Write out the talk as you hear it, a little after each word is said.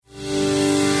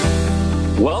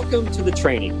Welcome to the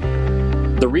training.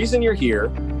 The reason you're here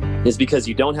is because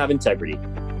you don't have integrity.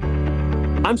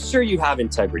 I'm sure you have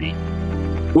integrity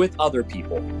with other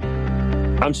people.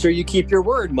 I'm sure you keep your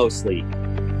word mostly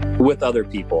with other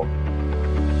people.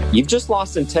 You've just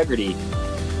lost integrity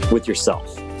with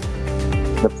yourself.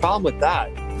 The problem with that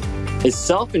is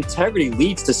self-integrity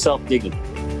leads to self-dignity.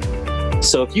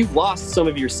 So if you've lost some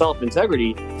of your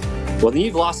self-integrity, well, then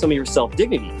you've lost some of your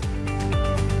self-dignity.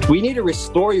 We need to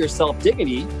restore your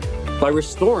self-dignity by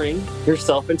restoring your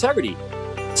self-integrity.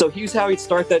 So here's how you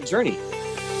start that journey.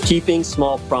 Keeping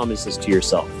small promises to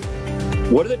yourself.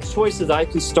 What are the choices I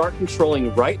can start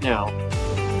controlling right now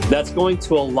that's going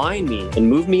to align me and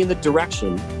move me in the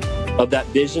direction of that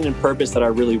vision and purpose that I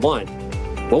really want?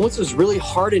 Well, once it's really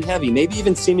hard and heavy, maybe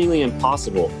even seemingly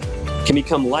impossible, can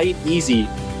become light, easy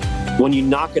when you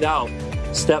knock it out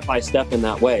step by step in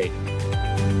that way.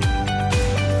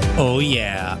 Oh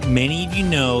yeah, many of you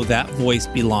know that voice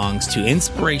belongs to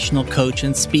inspirational coach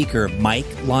and speaker Mike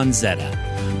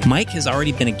Lanzetta. Mike has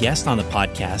already been a guest on the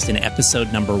podcast in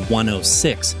episode number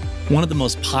 106, one of the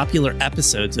most popular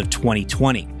episodes of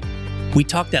 2020. We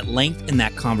talked at length in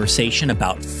that conversation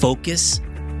about focus,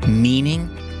 meaning,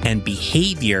 and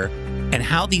behavior, and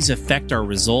how these affect our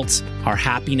results, our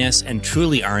happiness, and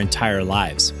truly our entire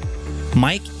lives.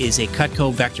 Mike is a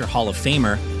Cutco Vector Hall of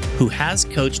Famer who has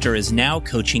coached or is now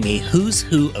coaching a who's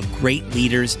who of great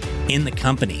leaders in the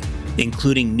company,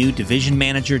 including new division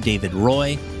manager David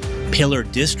Roy, pillar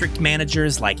district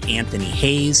managers like Anthony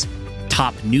Hayes,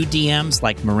 top new DMs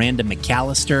like Miranda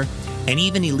McAllister, and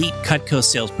even elite Cutco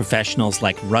sales professionals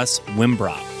like Russ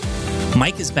Wimbrov.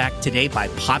 Mike is back today by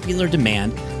popular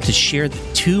demand to share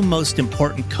the two most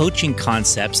important coaching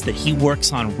concepts that he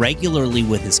works on regularly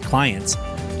with his clients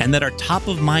and that are top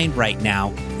of mind right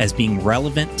now as being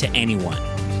relevant to anyone.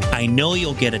 I know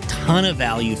you'll get a ton of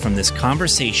value from this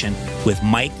conversation with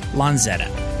Mike Lanzetta.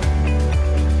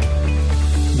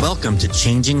 Welcome to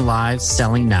Changing Lives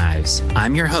Selling Knives.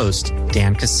 I'm your host,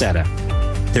 Dan Cassetta.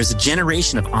 There's a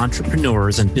generation of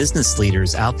entrepreneurs and business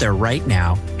leaders out there right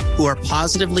now who are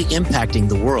positively impacting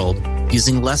the world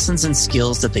using lessons and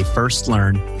skills that they first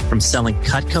learned from selling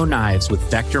Cutco knives with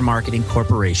Vector Marketing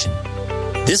Corporation.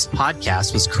 This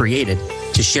podcast was created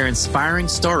to share inspiring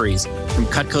stories from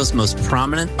Cutco's most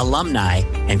prominent alumni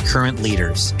and current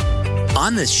leaders.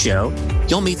 On this show,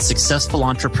 you'll meet successful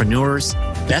entrepreneurs,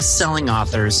 best-selling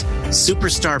authors,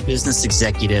 superstar business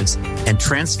executives, and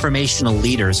transformational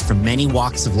leaders from many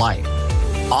walks of life.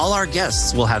 All our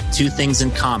guests will have two things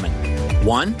in common.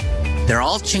 One, they're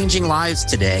all changing lives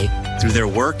today through their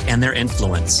work and their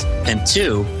influence. And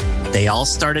two, they all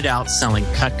started out selling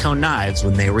Cutco knives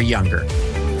when they were younger.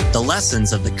 The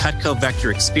lessons of the Cutco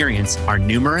Vector experience are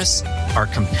numerous, are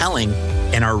compelling,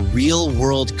 and are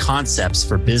real-world concepts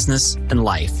for business and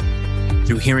life.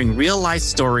 Through hearing real-life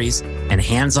stories and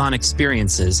hands-on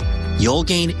experiences, you'll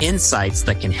gain insights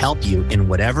that can help you in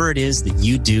whatever it is that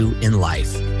you do in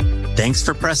life. Thanks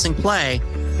for pressing play.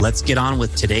 Let's get on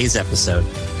with today's episode.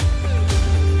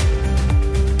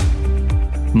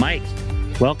 Mike,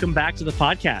 welcome back to the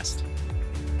podcast.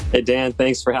 Hey, Dan,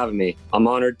 thanks for having me. I'm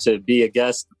honored to be a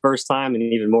guest the first time and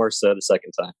even more so the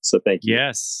second time. So thank you.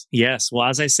 Yes. Well,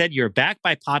 as I said, you're back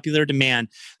by popular demand.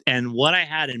 And what I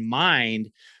had in mind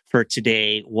for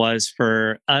today was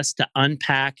for us to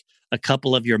unpack a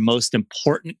couple of your most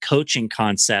important coaching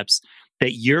concepts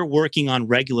that you're working on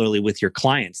regularly with your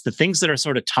clients, the things that are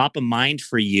sort of top of mind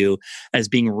for you as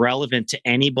being relevant to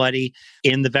anybody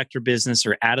in the Vector business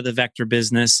or out of the Vector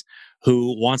business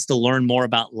who wants to learn more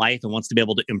about life and wants to be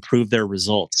able to improve their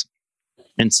results.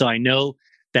 And so I know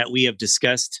that we have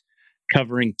discussed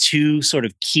covering two sort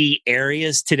of key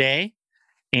areas today.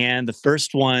 And the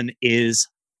first one is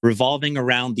revolving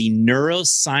around the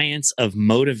neuroscience of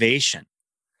motivation.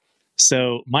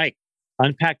 So, Mike,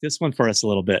 unpack this one for us a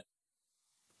little bit.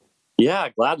 Yeah,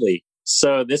 gladly.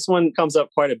 So this one comes up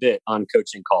quite a bit on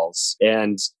coaching calls.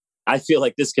 And I feel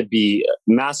like this could be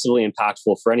massively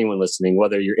impactful for anyone listening,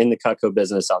 whether you're in the Cutco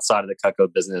business, outside of the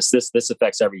Cutco business. This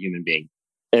affects every human being.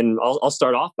 And I'll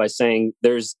start off by saying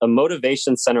there's a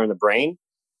motivation center in the brain,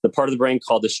 the part of the brain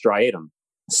called the striatum.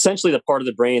 Essentially the part of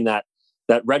the brain that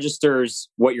registers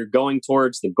what you're going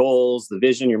towards, the goals, the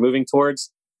vision you're moving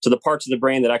towards, to the parts of the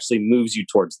brain that actually moves you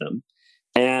towards them.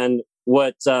 And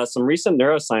what some recent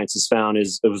neuroscience has found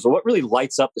is it was what really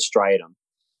lights up the striatum.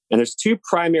 And there's two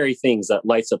primary things that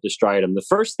lights up the striatum. The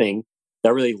first thing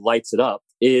that really lights it up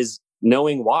is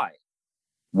knowing why.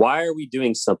 Why are we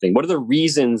doing something? What are the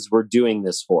reasons we're doing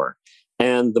this for?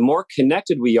 And the more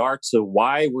connected we are to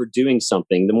why we're doing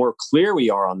something, the more clear we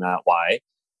are on that why,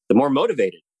 the more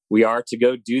motivated we are to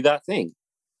go do that thing.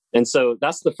 And so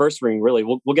that's the first ring, really.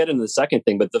 We'll get into the second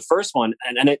thing, but the first one,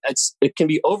 and it can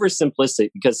be oversimplistic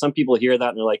because some people hear that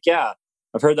and they're like, yeah,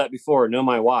 I've heard that before, know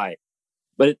my why.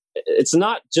 But it's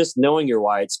not just knowing your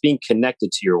why, it's being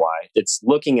connected to your why. It's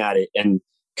looking at it and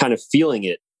kind of feeling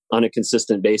it on a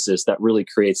consistent basis that really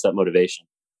creates that motivation.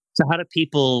 So how do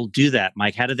people do that,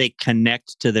 Mike? How do they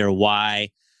connect to their why?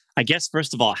 I guess,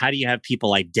 first of all, how do you have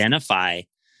people identify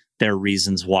their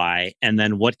reasons why? And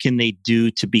then what can they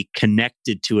do to be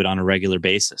connected to it on a regular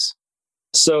basis?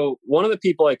 So one of the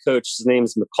people I coached, his name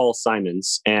is McCall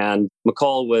Simons. And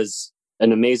McCall was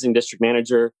an amazing district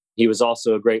manager. He was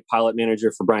also a great pilot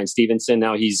manager for Brian Stevenson.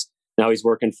 Now he's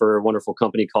working for a wonderful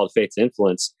company called Faith to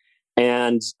Influence.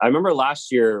 And I remember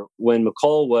last year when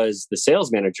McCall was the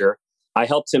sales manager, I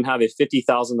helped him have a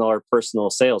 $50,000 personal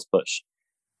sales push.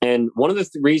 And one of the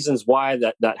reasons why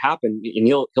that happened, and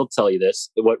he'll tell you this,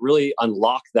 what really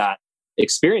unlocked that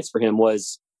experience for him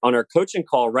was on our coaching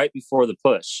call right before the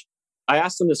push. I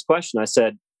asked him this question. I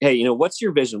said, hey, what's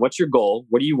your vision? What's your goal?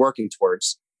 What are you working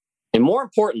towards? And more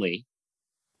importantly,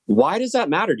 why does that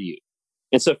matter to you?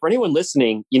 And so for anyone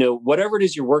listening, whatever it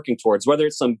is you're working towards, whether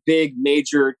it's some big,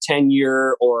 major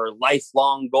 10-year or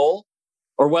lifelong goal,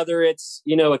 or whether it's,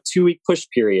 a 2-week push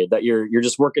period that you're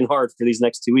just working hard for these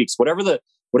next 2 weeks, whatever the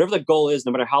goal is,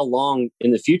 no matter how long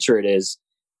in the future it is,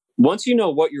 once you know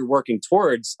what you're working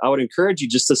towards, I would encourage you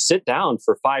just to sit down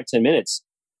for 5-10 minutes,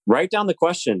 write down the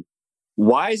question,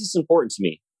 why is this important to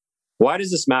me? Why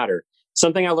does this matter?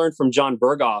 Something I learned from John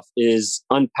Berghoff is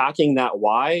unpacking that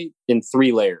why in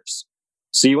 3 layers.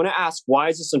 So you want to ask, why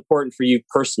is this important for you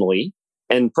personally?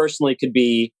 And personally could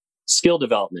be skill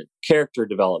development, character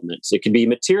development. It could be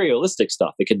materialistic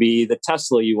stuff. It could be the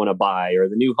Tesla you want to buy or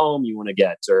the new home you want to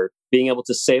get or being able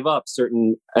to save up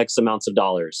certain X amounts of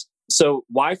dollars. So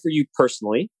why for you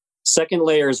personally? Second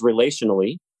layer is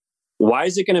relationally. Why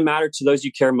is it going to matter to those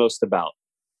you care most about?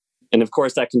 And of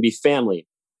course, that can be family,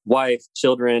 wife,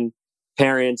 children,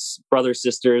 parents, brothers,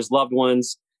 sisters, loved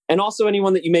ones, and also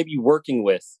anyone that you may be working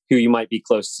with who you might be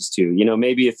closest to.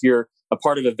 Maybe if you're a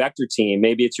part of a Vector team,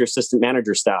 maybe it's your assistant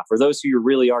manager staff or those who you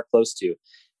really are close to.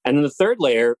 And then the third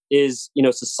layer is,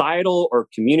 societal or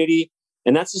community.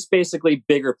 And that's just basically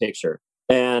bigger picture.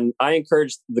 And I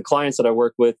encourage the clients that I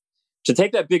work with to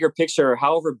take that bigger picture,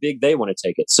 however big they want to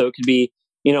take it. So it could be,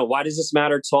 why does this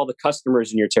matter to all the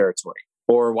customers in your territory?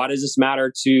 Or why does this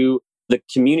matter to the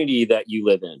community that you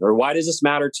live in? Or why does this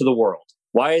matter to the world?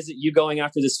 Why is it you going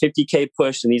after this 50K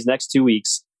push in these next 2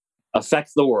 weeks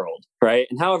affect the world, right?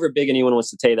 And however big anyone wants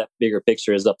to take that bigger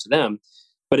picture is up to them.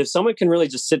 But if someone can really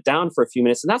just sit down for a few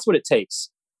minutes, and that's what it takes,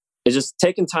 is just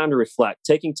taking time to reflect,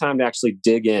 taking time to actually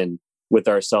dig in with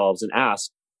ourselves and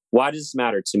ask, why does this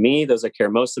matter to me, those I care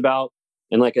most about?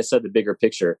 And like I said, the bigger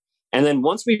picture. And then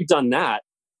once we've done that,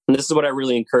 and this is what I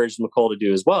really encouraged McCall to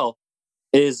do as well,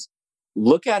 is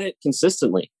look at it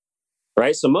consistently,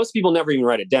 right? So most people never even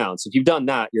write it down. So if you've done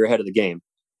that, you're ahead of the game.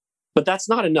 But that's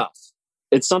not enough.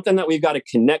 It's something that we've got to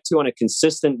connect to on a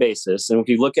consistent basis. And if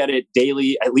you look at it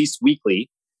daily, at least weekly,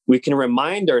 we can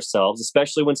remind ourselves,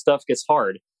 especially when stuff gets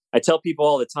hard. I tell people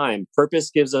all the time,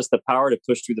 purpose gives us the power to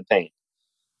push through the pain.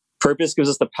 Purpose gives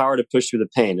us the power to push through the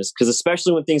pain. Because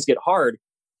especially when things get hard,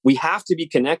 we have to be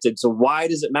connected. So why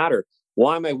does it matter?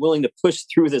 Why am I willing to push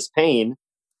through this pain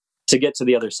to get to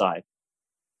the other side?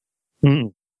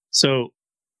 So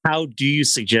how do you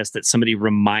suggest that somebody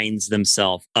reminds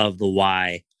themselves of the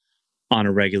why on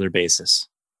a regular basis?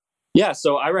 Yeah,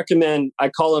 so I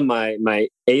call them my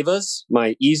AVAs,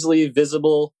 my easily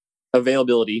visible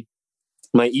availability,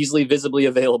 my easily visibly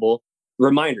available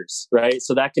reminders, right?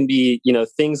 So that can be,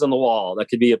 things on the wall. That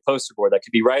could be a poster board. That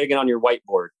could be writing it on your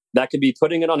whiteboard. That could be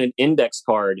putting it on an index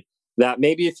card that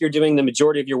maybe if you're doing the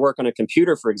majority of your work on a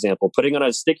computer, for example, putting it on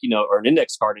a sticky note or an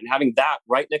index card and having that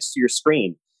right next to your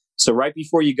screen. So right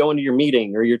before you go into your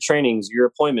meeting or your trainings, or your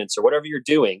appointments or whatever you're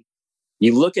doing,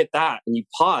 you look at that and you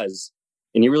pause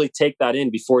and you really take that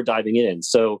in before diving in.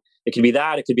 So it could be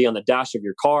that, it could be on the dash of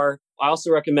your car. I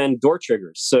also recommend door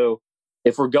triggers. So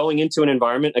if we're going into an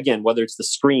environment, again, whether it's the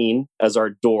screen as our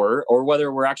door or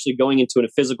whether we're actually going into a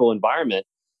physical environment,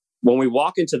 when we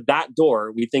walk into that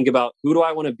door, we think about who do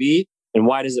I want to be and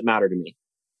why does it matter to me,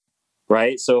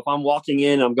 right? So if I'm walking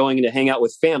in, I'm going in to hang out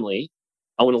with family,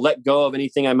 I want to let go of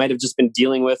anything I might have just been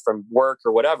dealing with from work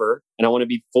or whatever, and I want to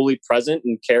be fully present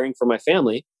and caring for my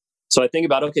family. So I think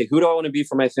about, okay, who do I want to be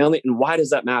for my family and why does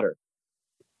that matter?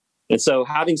 And so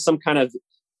having some kind of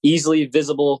easily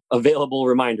visible, available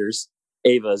reminders,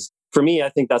 AVAs, for me, I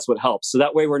think that's what helps. So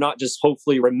that way we're not just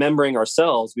hopefully remembering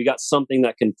ourselves, we got something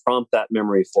that can prompt that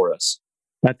memory for us.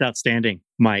 That's outstanding,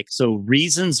 Mike. So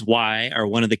reasons why are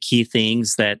one of the key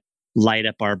things that light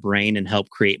up our brain and help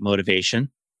create motivation.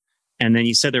 And then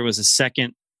you said there was a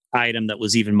second item that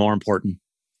was even more important.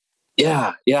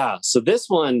 Yeah. So this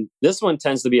one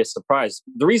tends to be a surprise.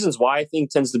 The reasons why I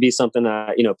think tends to be something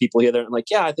that, people hear there and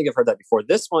like, yeah, I think I've heard that before.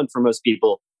 This one for most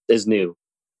people is new.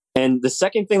 And the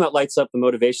second thing that lights up the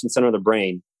motivation center of the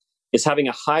brain is having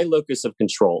a high locus of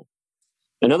control.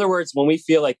 In other words, when we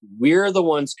feel like we're the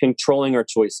ones controlling our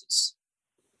choices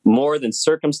more than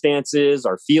circumstances,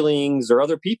 our feelings, or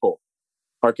other people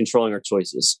are controlling our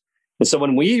choices. And so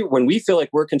when we feel like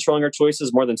we're controlling our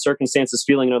choices more than circumstances,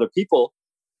 feeling, and other people,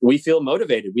 we feel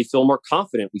motivated. We feel more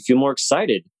confident. We feel more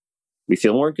excited. We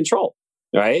feel more in control,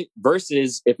 right?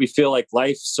 Versus if we feel like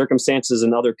life, circumstances,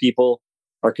 and other people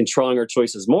are controlling our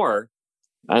choices more,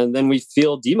 and then we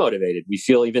feel demotivated. We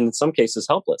feel even in some cases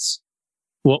helpless.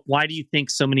 Well, why do you think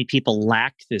so many people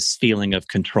lack this feeling of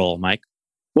control, Mike?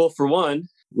 Well, for one,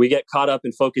 we get caught up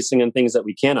in focusing on things that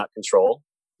we cannot control.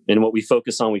 And what we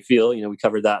focus on, we feel. We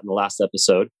covered that in the last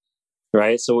episode,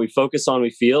 right? So we focus on, we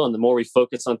feel. And the more we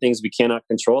focus on things we cannot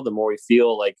control, the more we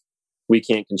feel like we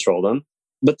can't control them.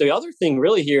 But the other thing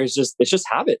really here is it's just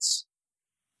habits.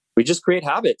 We just create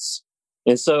habits.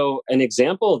 And so an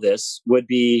example of this would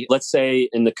be, let's say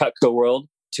in the Cutco world,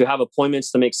 to have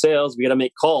appointments to make sales, we got to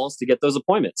make calls to get those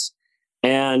appointments.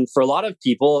 And for a lot of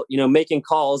people, making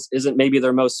calls isn't maybe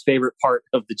their most favorite part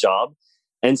of the job.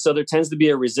 And so there tends to be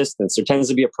a resistance. There tends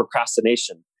to be a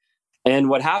procrastination. And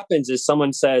what happens is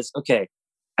someone says, okay,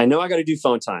 I know I got to do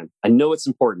phone time. I know it's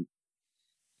important.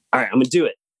 All right, I'm going to do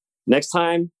it. Next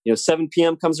time, 7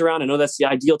 p.m. comes around. I know that's the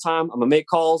ideal time. I'm going to make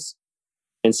calls.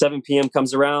 And 7 p.m.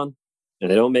 comes around and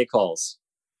they don't make calls.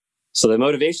 So the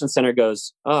motivation center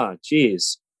goes,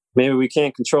 geez, maybe we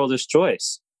can't control this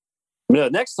choice. No,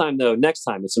 next time,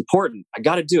 it's important. I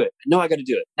got to do it. I know I got to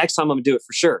do it. Next time I'm going to do it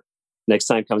for sure. Next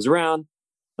time comes around.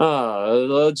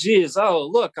 Geez. Oh,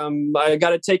 look, I got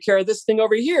to take care of this thing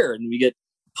over here. And we get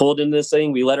pulled into this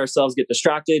thing. We let ourselves get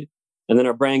distracted. And then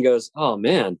our brain goes, oh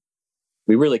man,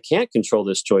 we really can't control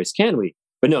this choice, can we?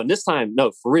 But no, this time,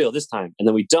 no, for real, this time. And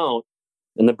then we don't.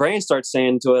 And the brain starts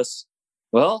saying to us,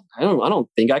 well, I don't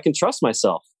think I can trust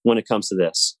myself when it comes to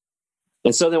this.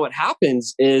 And so then what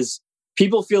happens is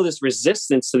people feel this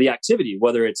resistance to the activity,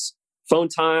 whether it's phone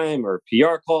time or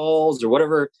PR calls or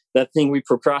whatever that thing we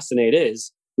procrastinate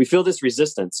is. We feel this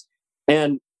resistance.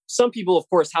 And some people, of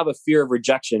course, have a fear of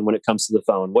rejection when it comes to the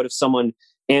phone. What if someone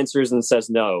answers and says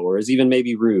no, or is even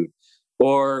maybe rude?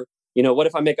 Or, what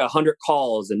if I make 100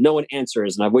 calls and no one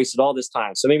answers and I've wasted all this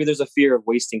time? So maybe there's a fear of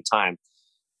wasting time.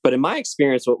 But in my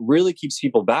experience, what really keeps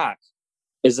people back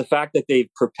is the fact that they've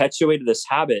perpetuated this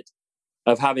habit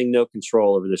of having no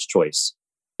control over this choice.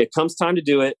 It comes time to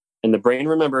do it, and the brain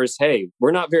remembers, hey,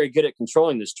 we're not very good at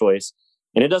controlling this choice,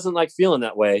 and it doesn't like feeling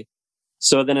that way.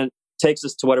 So then it takes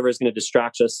us to whatever is going to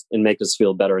distract us and make us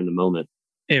feel better in the moment.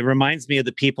 It reminds me of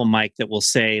the people, Mike, that will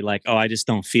say like, oh, I just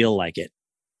don't feel like it,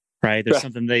 right? There's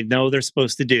something they know they're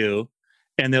supposed to do,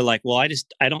 and they're like, well,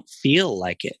 I don't feel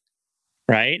like it,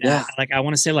 right? Yeah. I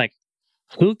want to say like,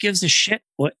 who gives a shit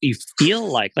what you feel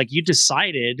like? Like you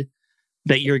decided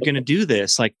that you're going to do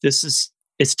this. Like it's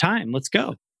time. Let's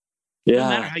go. Yeah. No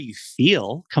matter how you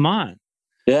feel. Come on.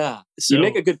 Yeah. So, you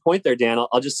make a good point there, Dan.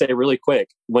 I'll just say really quick.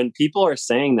 When people are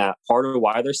saying that, part of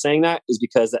why they're saying that is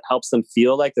because it helps them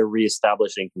feel like they're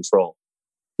reestablishing control.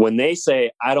 When they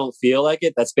say, I don't feel like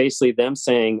it, that's basically them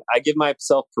saying, I give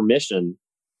myself permission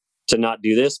to not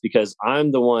do this because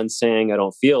I'm the one saying I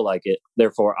don't feel like it.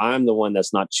 Therefore, I'm the one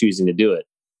that's not choosing to do it.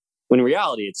 When in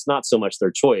reality, it's not so much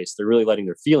their choice. They're really letting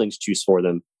their feelings choose for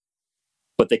them.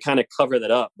 But they kind of cover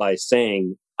that up by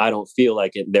saying, I don't feel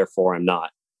like it, therefore I'm not.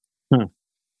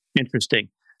 Interesting.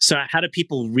 So how do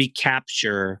people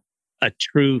recapture a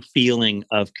true feeling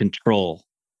of control?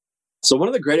 So one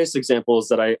of the greatest examples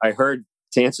that I heard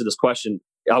to answer this question,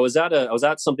 I was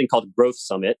at something called Growth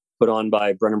Summit put on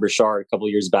by Brennan Burchard a couple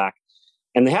of years back.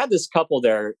 And they had this couple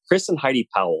there, Chris and Heidi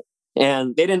Powell.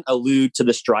 And they didn't allude to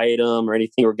the striatum or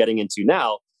anything we're getting into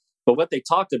now. But what they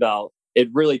talked about, it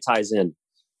really ties in.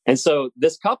 And so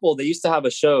this couple, they used to have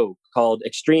a show called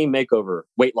Extreme Makeover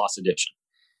Weight Loss Edition.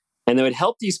 And they would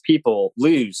help these people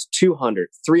lose 200,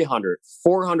 300,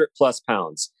 400 plus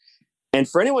pounds. And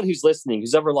for anyone who's listening,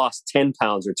 who's ever lost 10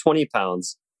 pounds or 20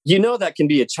 pounds, that can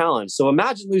be a challenge. So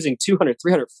imagine losing 200,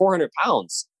 300, 400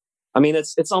 pounds. I mean,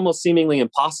 it's almost seemingly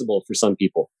impossible for some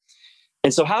people.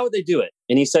 And so how would they do it?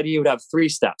 And he said he would have 3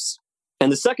 steps.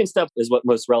 And the second step is what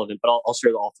most relevant, but I'll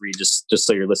share all 3 just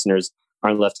so your listeners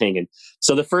aren't left hanging.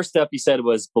 So the first step he said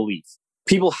was belief.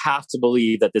 People have to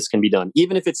believe that this can be done.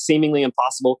 Even if it's seemingly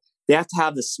impossible, they have to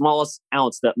have the smallest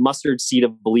ounce, that mustard seed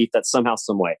of belief that somehow,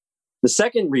 some way. The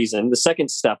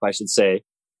second step, I should say,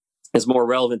 is more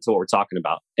relevant to what we're talking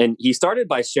about. And he started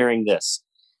by sharing this.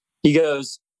 He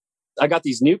goes, I got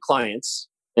these new clients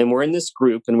and we're in this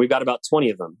group and we've got about 20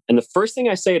 of them. And the first thing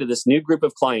I say to this new group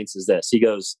of clients is this. He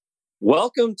goes,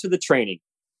 welcome to the training.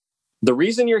 The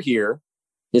reason you're here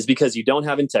is because you don't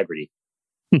have integrity.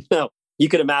 Now, you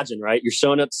could imagine, right? You're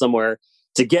showing up somewhere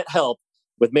to get help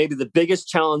with maybe the biggest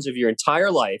challenge of your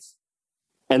entire life.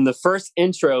 And the first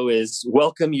intro is,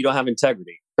 welcome, you don't have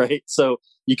integrity, right? So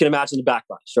you can imagine the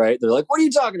backlash, right? They're like, what are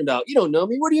you talking about? You don't know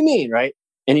me. What do you mean, right?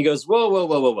 And he goes, whoa, whoa,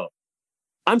 whoa, whoa, whoa.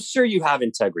 I'm sure you have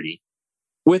integrity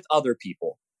with other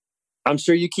people. I'm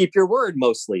sure you keep your word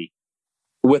mostly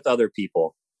with other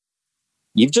people.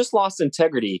 You've just lost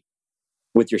integrity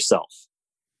with yourself.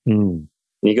 And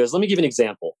he goes, let me give you an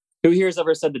example. Who here has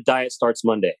ever said the diet starts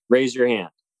Monday? Raise your hand.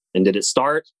 And did it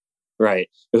start? Right.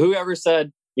 Whoever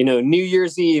said, New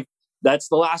Year's Eve, that's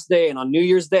the last day. And on New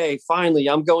Year's Day, finally,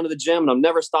 I'm going to the gym and I'm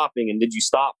never stopping. And did you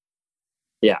stop?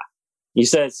 Yeah. He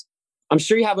says, I'm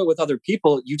sure you have it with other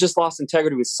people. You just lost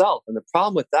integrity with self. And the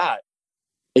problem with that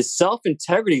is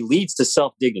self-integrity leads to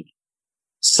self-dignity.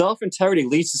 Self-integrity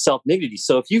leads to self-dignity.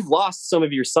 So if you've lost some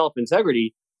of your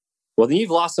self-integrity, well, then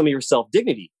you've lost some of your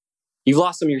self-dignity. You've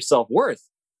lost some of your self-worth.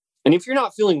 And if you're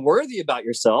not feeling worthy about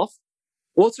yourself,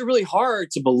 well, it's really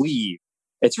hard to believe.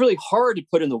 It's really hard to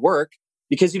put in the work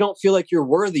because you don't feel like you're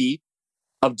worthy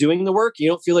of doing the work. You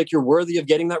don't feel like you're worthy of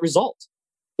getting that result.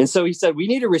 And so he said, we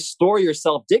need to restore your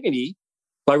self-dignity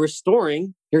by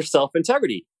restoring your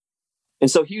self-integrity. And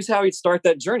so here's how he'd start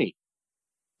that journey.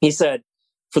 He said,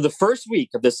 for the first week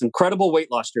of this incredible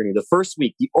weight loss journey, the first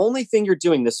week, the only thing you're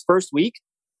doing this first week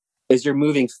is you're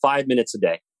moving 5 minutes a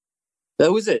day.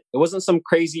 That was it. It wasn't some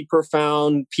crazy,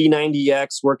 profound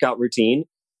P90X workout routine.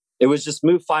 It was just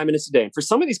move 5 minutes a day. And for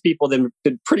some of these people, they've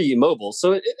been pretty immobile.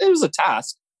 So it was a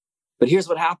task. But here's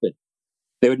what happened.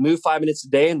 They would move 5 minutes a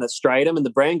day and that stride them. And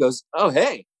the brain goes, oh,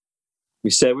 hey, we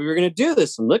said we were going to do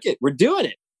this. And look we're doing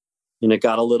it. And it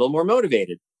got a little more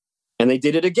motivated. And they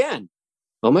did it again.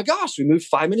 Oh my gosh, we moved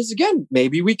 5 minutes again.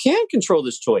 Maybe we can control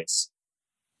this choice.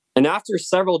 And after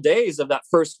several days of that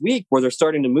first week where they're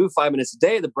starting to move 5 minutes a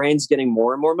day, the brain's getting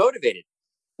more and more motivated.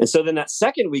 And so then that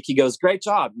second week, he goes, great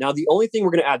job. Now, the only thing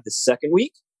we're going to add this second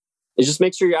week is just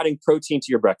make sure you're adding protein to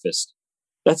your breakfast.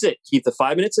 That's it. Keep the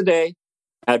 5 minutes a day,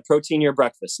 add protein to your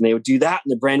breakfast. And they would do that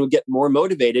and the brain would get more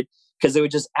motivated because they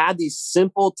would just add these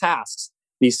simple tasks,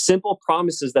 these simple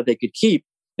promises that they could keep,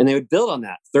 and they would build on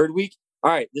that. Third week,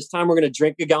 all right, this time we're going to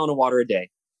drink a gallon of water a day.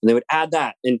 And they would add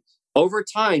that. And over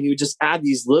time, he would just add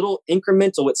these little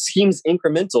incremental, what seems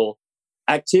incremental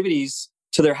activities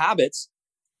to their habits.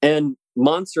 And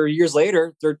months or years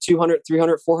later, they're 200,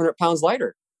 300, 400 pounds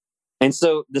lighter. And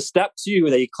so the step 2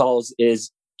 that he calls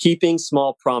is keeping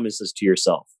small promises to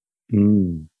yourself.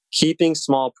 Keeping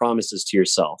small promises to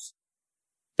yourself.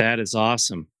 That is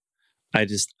awesome. I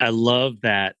love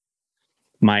that,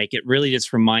 Mike. It really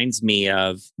just reminds me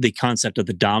of the concept of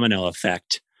the domino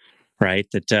effect, right?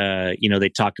 That, they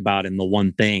talk about in The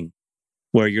One Thing,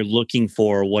 where you're looking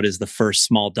for what is the first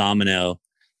small domino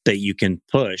that you can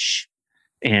push.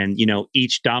 And,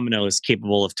 each domino is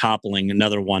capable of toppling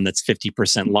another one that's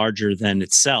 50% larger than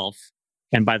itself.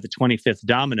 And by the 25th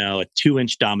domino, a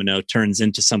 2-inch domino turns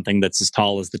into something that's as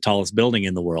tall as the tallest building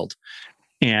in the world.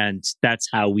 And that's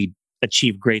how we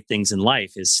achieve great things in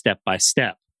life, is step by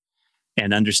step,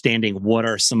 and understanding what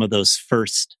are some of those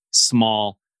first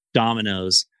small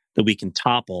dominoes that we can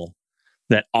topple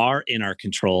that are in our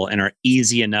control and are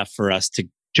easy enough for us to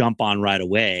jump on right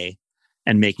away,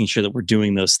 and making sure that we're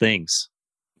doing those things.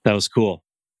 That was cool.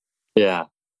 Yeah.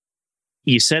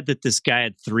 You said that this guy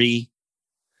had three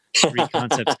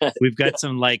concepts. We've got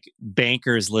some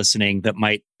bankers listening that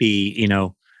might be,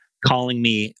 calling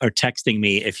me or texting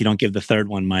me if you don't give the third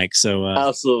one, Mike. So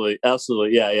absolutely.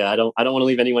 Yeah. I don't want to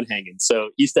leave anyone hanging. So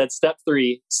he said step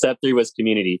 3 was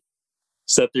community.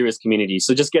 Step 3 was community.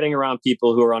 So just getting around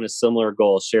people who are on a similar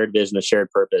goal, shared vision, a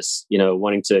shared purpose,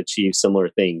 wanting to achieve similar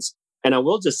things. And I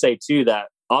will just say too that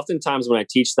oftentimes when I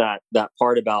teach that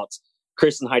part about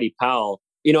Chris and Heidi Powell,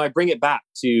 I bring it back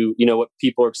to, what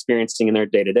people are experiencing in their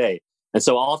day to day. And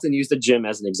so I'll often use the gym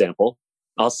as an example.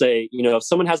 I'll say, if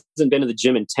someone hasn't been to the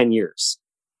gym in 10 years,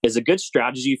 is a good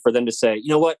strategy for them to say, you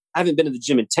know what, I haven't been to the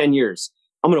gym in 10 years.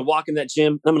 I'm going to walk in that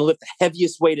gym and I'm going to lift the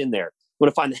heaviest weight in there. I'm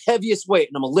going to find the heaviest weight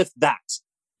and I'm going to lift that.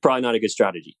 Probably not a good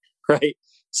strategy, right?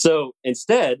 So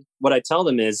instead, what I tell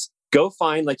them is go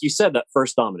find, like you said, that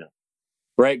first domino,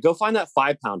 right? Go find that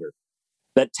 5-pounder,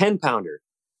 that 10-pounder.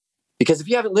 Because if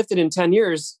you haven't lifted in 10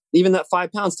 years, even that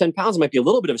 5 pounds, 10 pounds might be a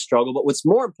little bit of a struggle. But what's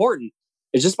more important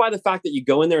is just by the fact that you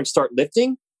go in there and start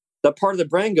lifting, that part of the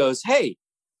brain goes, hey,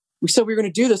 we said we were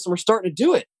going to do this and we're starting to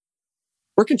do it.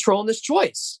 we're controlling this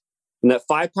choice. And that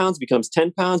 5 pounds becomes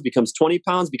 10 pounds, becomes 20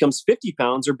 pounds, becomes 50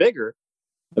 pounds or bigger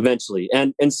eventually.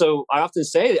 And so I often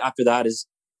say after that is,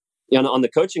 on the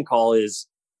coaching call is,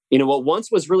 what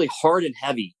once was really hard and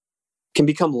heavy can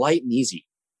become light and easy.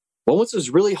 What once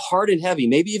was really hard and heavy,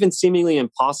 maybe even seemingly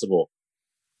impossible,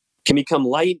 can become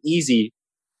light and easy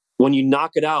when you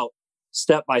knock it out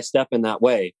step by step in that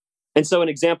way. And so an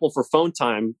example for phone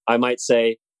time, I might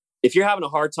say, if you're having a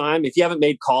hard time, if you haven't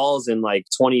made calls in like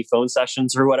 20 phone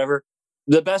sessions or whatever,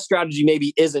 the best strategy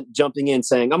maybe isn't jumping in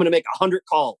saying, I'm going to make 100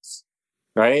 calls,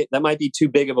 right? That might be too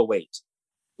big of a weight,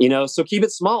 so keep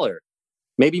it smaller.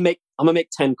 Maybe I'm going to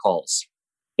make 10 calls.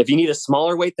 If you need a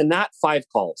smaller weight than that, 5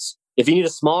 calls. If you need a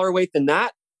smaller weight than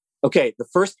that, okay, the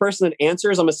first person that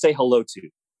answers, I'm going to say hello to.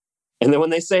 And then when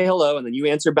they say hello, and then you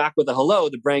answer back with a hello,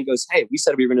 the brain goes, hey, we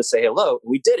said we were going to say hello, and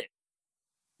we did it.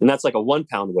 And that's like a 1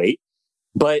 pound weight,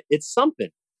 but it's something,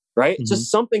 right? Mm-hmm.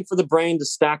 Just something for the brain to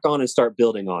stack on and start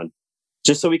building on,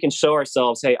 just so we can show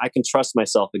ourselves, hey, I can trust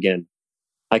myself again.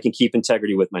 I can keep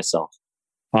integrity with myself.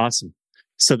 Awesome.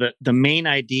 So the main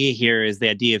idea here is the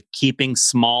idea of keeping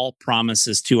small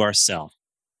promises to ourselves.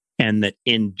 And that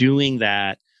in doing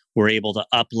that, we're able to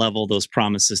up-level those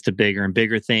promises to bigger and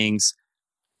bigger things.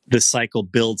 The cycle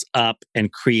builds up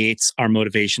and creates our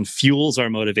motivation, fuels our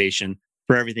motivation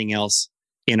for everything else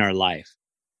in our life.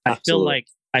 Absolutely.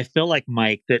 I feel like,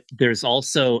 Mike, that there's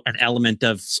also an element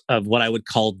of what I would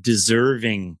call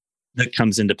deserving that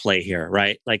comes into play here,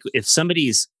 right? Like if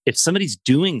somebody's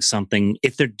doing something,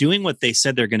 if they're doing what they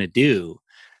said they're going to do,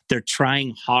 they're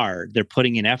trying hard, they're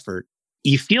putting in effort,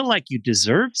 you feel like you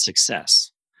deserve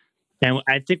success. And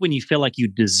I think when you feel like you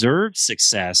deserve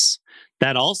success,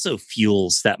 that also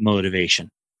fuels that motivation,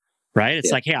 right?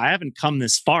 It's like, hey, I haven't come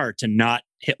this far to not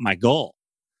hit my goal,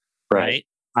 right?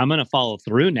 I'm going to follow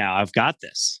through now. I've got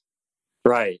this.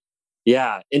 Right.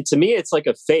 Yeah. And to me, it's like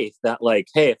a faith that like,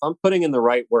 hey, if I'm putting in the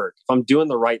right work, if I'm doing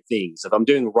the right things, if I'm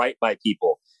doing right by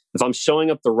people, if I'm showing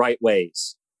up the right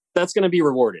ways, that's going to be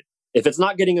rewarded. If it's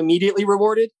not getting immediately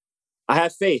rewarded, I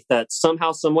have faith that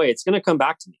somehow, some way, it's going to come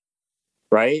back to me.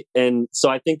 Right. And so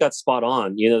I think that's spot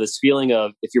on. This feeling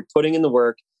of if you're putting in the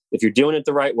work, if you're doing it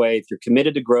the right way, if you're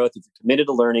committed to growth, if you're committed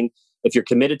to learning, if you're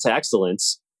committed to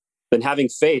excellence, then having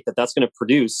faith that that's going to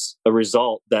produce a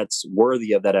result that's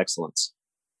worthy of that excellence.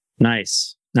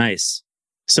 Nice.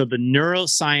 So the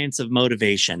neuroscience of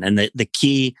motivation and the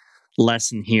key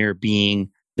lessons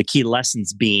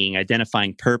being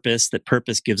identifying purpose, that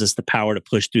purpose gives us the power to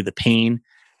push through the pain,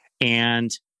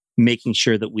 and making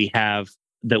sure that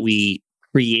we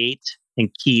create and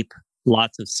keep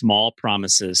lots of small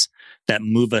promises that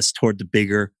move us toward the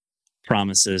bigger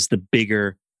promises, the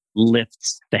bigger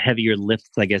lifts, the heavier lifts,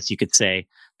 I guess you could say,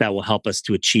 that will help us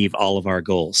to achieve all of our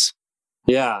goals.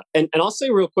 Yeah. And I'll say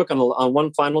real quick on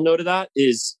one final note of that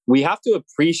is we have to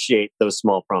appreciate those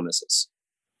small promises.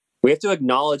 We have to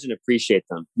acknowledge and appreciate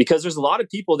them, because there's a lot of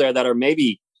people there that are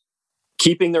maybe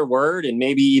keeping their word and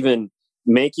maybe even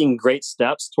making great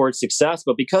steps towards success,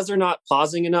 but because they're not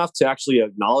pausing enough to actually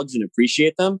acknowledge and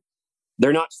appreciate them,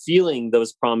 they're not feeling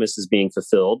those promises being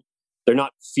fulfilled. They're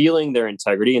not feeling their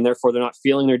integrity, and therefore they're not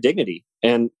feeling their dignity.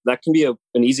 And that can be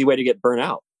an easy way to get burnt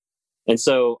out. And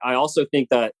so I also think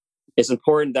that it's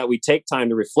important that we take time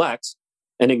to reflect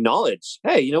and acknowledge,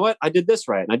 hey, you know what? I did this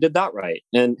right and I did that right.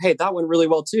 And hey, that went really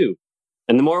well too.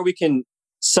 And the more we can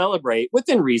celebrate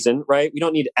within reason, right? We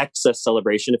don't need excess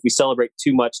celebration. If we celebrate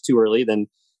too much too early, then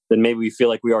maybe we feel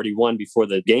like we already won before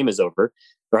the game is over,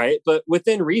 right? But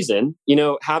within reason,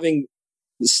 having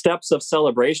steps of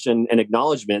celebration and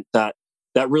acknowledgement that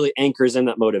really anchors in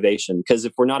that motivation. Because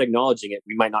if we're not acknowledging it,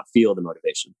 we might not feel the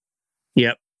motivation.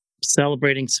 Yep.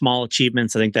 Celebrating small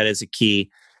achievements, I think that is a key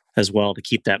as well to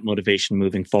keep that motivation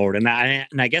moving forward. And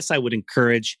I guess I would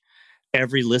encourage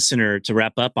every listener to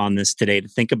wrap up on this today to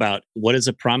think about what is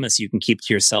a promise you can keep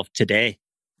to yourself today,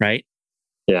 right?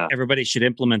 Yeah. Everybody should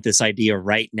implement this idea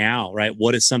right now, right?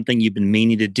 What is something you've been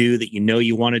meaning to do that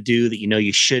you want to do, that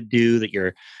you should do, that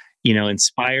you're,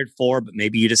 inspired for, but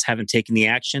maybe you just haven't taken the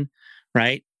action,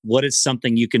 right? What is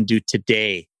something you can do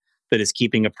today that is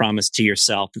keeping a promise to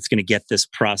yourself that's going to get this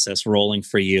process rolling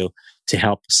for you to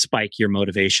help spike your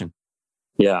motivation?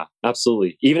 Yeah,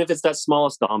 absolutely. Even if it's that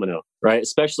smallest domino, right?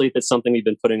 Especially if it's something we've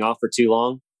been putting off for too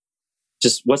long.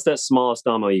 Just what's that smallest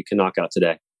domino you can knock out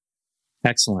today?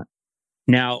 Excellent.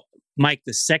 Now, Mike,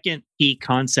 the second key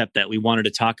concept that we wanted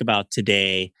to talk about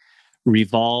today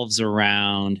revolves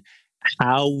around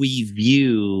how we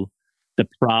view the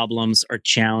problems or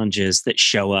challenges that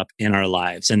show up in our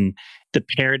lives and the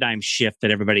paradigm shift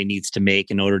that everybody needs to make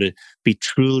in order to be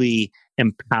truly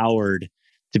empowered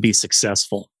to be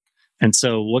successful. And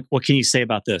so what can you say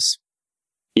about this?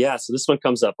 Yeah, so this one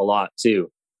comes up a lot too.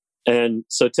 And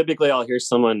so typically I'll hear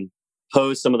someone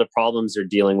pose some of the problems they're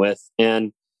dealing with.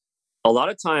 And a lot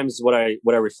of times what I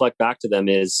reflect back to them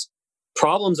is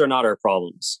problems are not our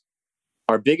problems.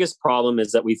 Our biggest problem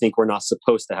is that we think we're not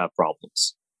supposed to have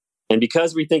problems. And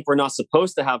because we think we're not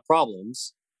supposed to have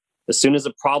problems, as soon as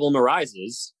a problem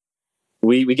arises,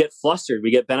 we get flustered,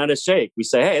 we get bent out of shape. We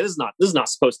say, hey, this is not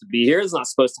supposed to be here. It's not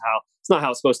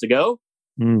how it's supposed to go.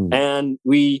 And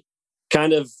we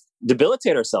kind of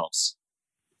debilitate ourselves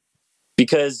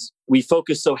because we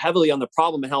focus so heavily on the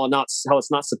problem and how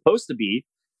it's not supposed to be,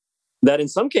 that in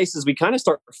some cases we kind of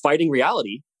start fighting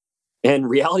reality, and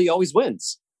reality always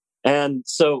wins. And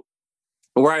so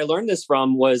where I learned this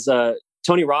from was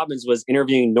Tony Robbins was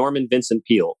interviewing Norman Vincent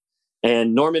Peale.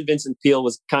 And Norman Vincent Peale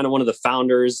was kind of one of the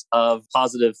founders of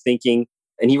positive thinking.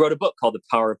 And he wrote a book called The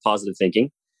Power of Positive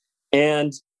Thinking.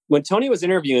 And when Tony was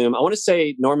interviewing him, I want to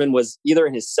say Norman was either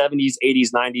in his 70s, 80s,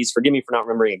 90s. Forgive me for not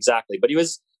remembering exactly, but he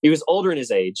was older in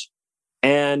his age.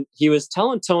 And he was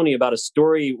telling Tony about a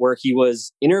story where he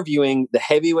was interviewing the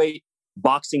heavyweight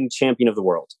boxing champion of the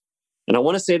world. And I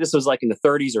want to say this was like in the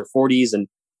 30s or 40s. And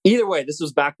either way, this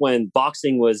was back when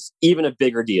boxing was even a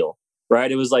bigger deal,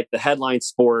 right? It was like the headline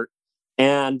sport.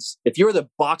 And if you were the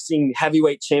boxing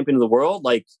heavyweight champion of the world,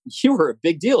 like you were a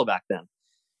big deal back then.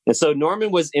 And so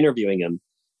Norman was interviewing him.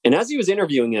 And as he was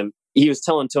interviewing him, he was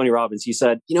telling Tony Robbins, he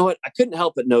said, you know what? I couldn't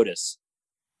help but notice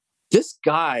this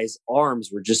guy's arms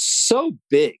were just so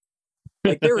big.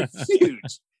 Like they were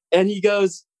huge. And he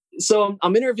goes, so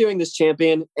I'm interviewing this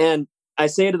champion. And I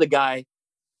say to the guy,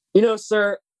 you know,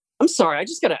 sir, I'm sorry. I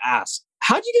just got to ask,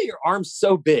 how'd you get your arms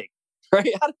so big?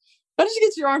 Right? How did you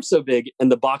get your arms so big?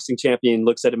 And the boxing champion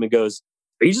looks at him and goes,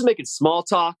 are you just making small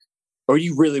talk or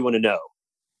you really want to know?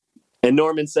 And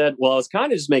Norman said, well, I was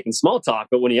kind of just making small talk.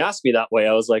 But when he asked me that way,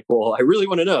 I was like, well, I really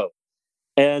want to know.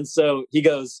 And so he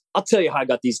goes, I'll tell you how I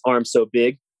got these arms so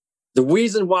big. The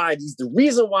reason why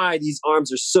these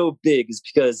arms are so big is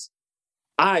because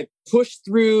I push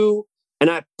through and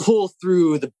I pull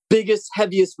through the biggest,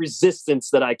 heaviest resistance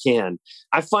that I can.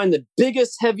 I find the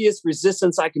biggest, heaviest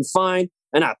resistance I can find,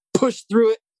 and I push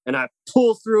through it and I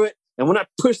pull through it. And when I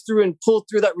push through and pull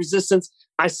through that resistance,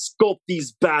 I sculpt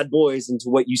these bad boys into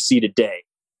what you see today.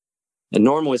 And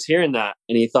Norman was hearing that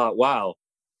and he thought, wow,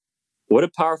 what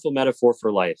a powerful metaphor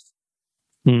for life.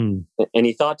 And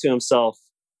he thought to himself,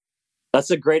 that's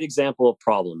a great example of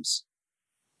problems.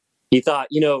 He thought,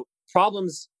 you know,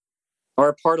 problems are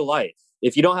a part of life.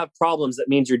 If you don't have problems, that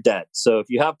means you're dead. So if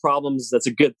you have problems, that's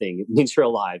a good thing. It means you're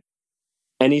alive.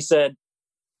 And he said,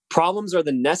 problems are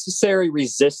the necessary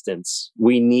resistance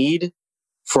we need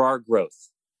for our growth.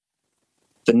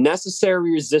 The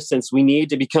necessary resistance we need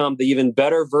to become the even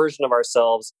better version of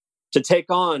ourselves, to take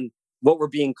on what we're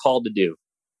being called to do,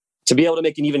 to be able to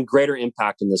make an even greater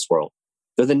impact in this world.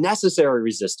 They're the necessary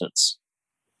resistance.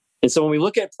 And so when we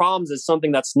look at problems as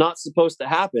something that's not supposed to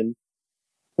happen,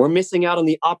 we're missing out on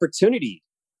the opportunity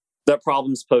that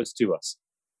problems pose to us.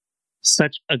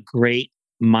 Such a great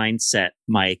mindset,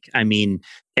 Mike. I mean,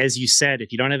 as you said,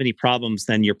 if you don't have any problems,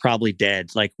 then you're probably dead.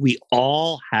 Like we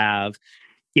all have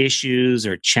issues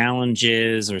or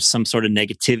challenges or some sort of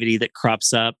negativity that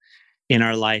crops up in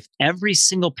our life. Every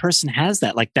single person has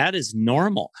that. Like that is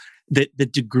normal. The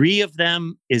degree of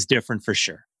them is different for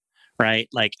sure. Right?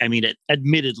 Like, I mean,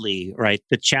 admittedly, right?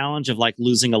 The challenge of like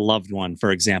losing a loved one,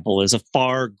 for example, is a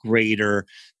far greater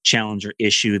challenge or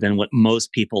issue than what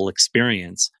most people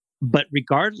experience. But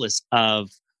regardless of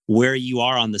where you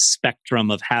are on the spectrum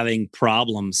of having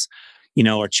problems, you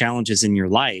know, or challenges in your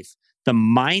life, the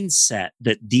mindset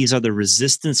that these are the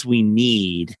resistance we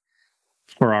need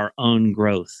for our own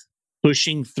growth,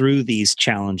 pushing through these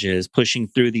challenges, pushing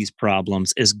through these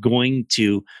problems is going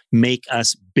to make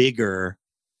us bigger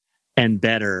and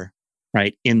better,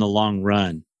 right, in the long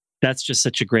run. That's just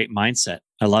such a great mindset.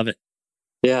 I love it.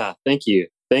 Yeah, thank you.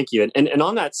 Thank you. And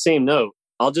on that same note,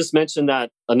 I'll just mention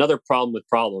that another problem with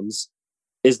problems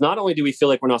is not only do we feel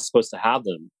like we're not supposed to have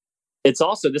them, it's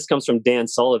also, this comes from Dan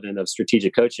Sullivan of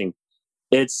Strategic Coaching.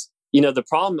 It's, you know, the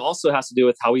problem also has to do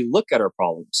with how we look at our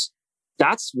problems.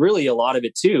 That's really a lot of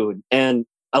it too. And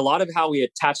a lot of how we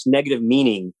attach negative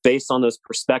meaning based on those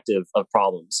perspective of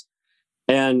problems.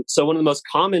 And so one of the most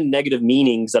common negative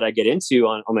meanings that I get into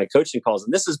on my coaching calls,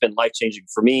 and this has been life-changing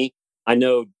for me. I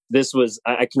know this was,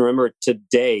 I can remember to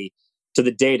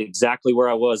the date exactly where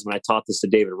I was when I taught this to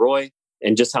David Roy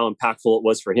and just how impactful it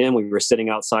was for him. We were sitting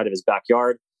outside of his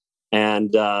backyard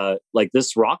and like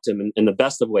this rocked him in the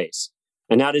best of ways.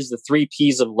 And that is the 3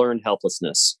 Ps of learned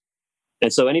helplessness.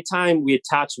 And so anytime we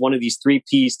attach one of these 3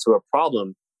 Ps to a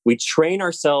problem, we train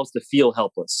ourselves to feel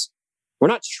helpless. We're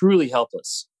not truly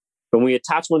helpless. When we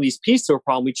attach one of these P's to a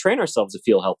problem, we train ourselves to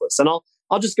feel helpless. And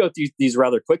I'll just go through these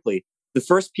rather quickly. The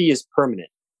first P is permanent.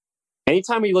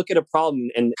 Anytime we look at a problem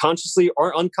and consciously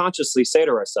or unconsciously say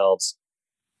to ourselves,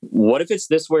 what if it's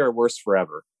this way or worse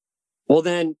forever? Well,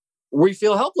 then we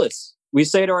feel helpless. We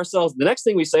say to ourselves, the next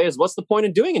thing we say is, what's the point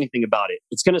in doing anything about it?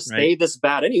 It's going to stay this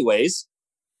bad anyways.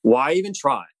 Why even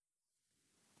try?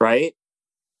 Right?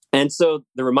 And so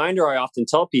the reminder I often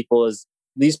tell people is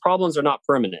these problems are not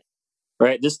permanent,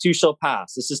 right? This too shall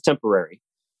pass. This is temporary,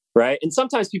 right? And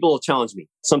sometimes people will challenge me.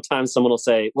 Sometimes someone will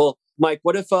say, well, Mike,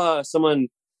 what if someone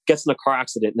gets in a car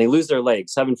accident and they lose their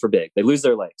legs? Heaven forbid, they lose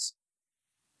their legs.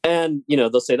 And,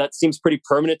 they'll say, that seems pretty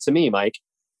permanent to me, Mike.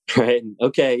 Right? And,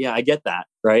 okay, yeah, I get that,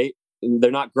 right? And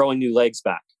they're not growing new legs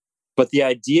back. But the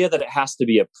idea that it has to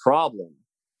be a problem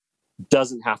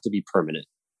doesn't have to be permanent.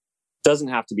 Doesn't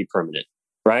have to be permanent,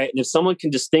 right? And if someone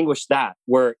can distinguish that,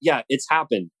 where, yeah, it's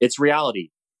happened, it's reality,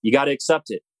 you got to accept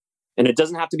it, and it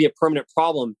doesn't have to be a permanent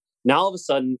problem, now all of a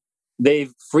sudden,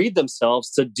 they've freed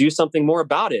themselves to do something more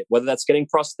about it, whether that's getting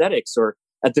prosthetics or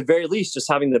at the very least,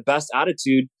 just having the best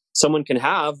attitude someone can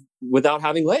have without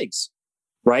having legs,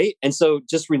 right? And so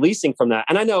just releasing from that.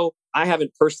 And I know I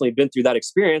haven't personally been through that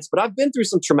experience, but I've been through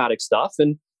some traumatic stuff,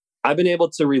 and I've been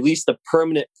able to release the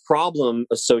permanent problem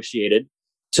associated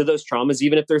to those traumas,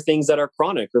 even if they're things that are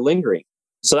chronic or lingering.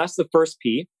 So that's the first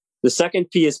P. The second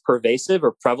P is pervasive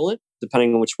or prevalent,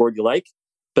 depending on which word you like.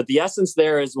 But the essence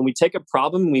there is when we take a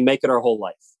problem, we make it our whole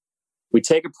life. We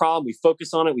take a problem, we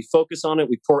focus on it,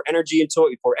 we pour energy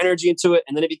into it,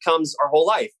 and then it becomes our whole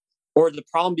life. Or the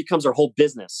problem becomes our whole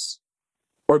business,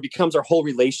 or it becomes our whole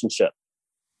relationship.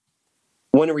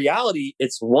 When in reality,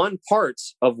 it's one part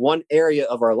of one area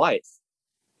of our life.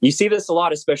 You see this a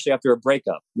lot, especially after a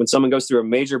breakup. When someone goes through a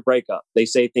major breakup, they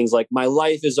say things like, my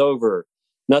life is over.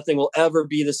 Nothing will ever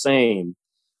be the same,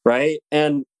 right?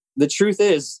 And the truth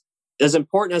is, as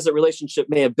important as the relationship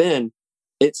may have been,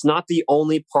 it's not the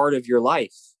only part of your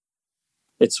life.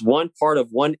 It's one part of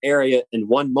one area in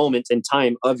one moment in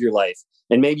time of your life.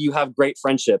 And maybe you have great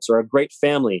friendships or a great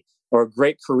family or a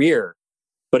great career.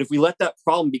 But if we let that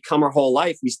problem become our whole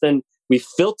life, we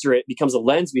filter it, becomes a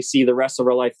lens we see the rest of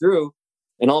our life through.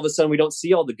 And all of a sudden, we don't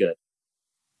see all the good.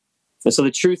 And so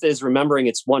the truth is remembering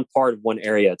it's one part of one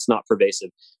area. It's not pervasive.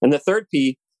 And the third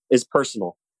P is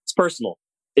personal. It's personal.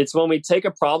 It's when we take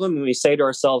a problem and we say to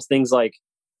ourselves things like,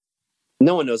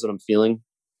 no one knows what I'm feeling.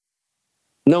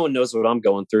 No one knows what I'm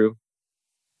going through.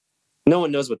 No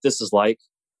one knows what this is like.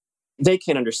 They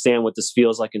can't understand what this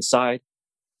feels like inside.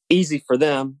 Easy for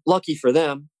them, lucky for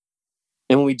them.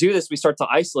 And when we do this, we start to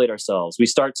isolate ourselves. We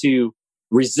start to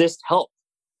resist help.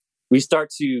 We start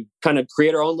to kind of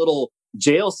create our own little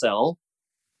jail cell.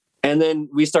 And then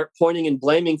we start pointing and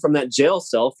blaming from that jail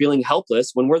cell, feeling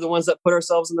helpless when we're the ones that put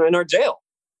ourselves in our jail.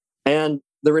 And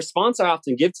the response I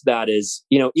often give to that is,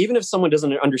 even if someone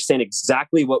doesn't understand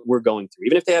exactly what we're going through,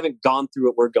 even if they haven't gone through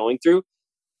what we're going through,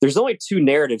 there's only two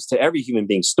narratives to every human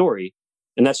being's story,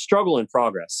 and that's struggle and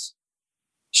progress.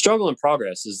 Struggle and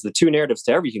progress is the two narratives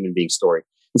to every human being's story.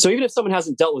 And so even if someone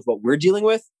hasn't dealt with what we're dealing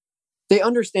with, they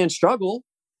understand struggle,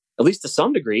 at least to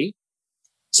some degree.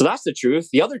 So that's the truth.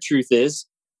 The other truth is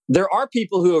there are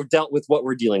people who have dealt with what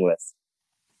we're dealing with.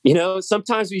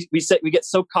 Sometimes we get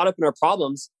so caught up in our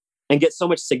problems and get so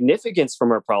much significance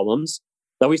from our problems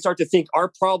that we start to think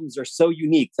our problems are so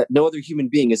unique that no other human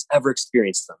being has ever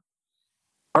experienced them.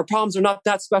 Our problems are not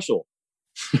that special,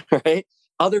 right?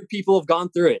 Other people have gone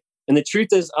through it. And the truth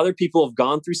is other people have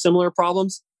gone through similar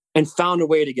problems and found a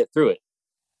way to get through it.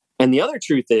 And the other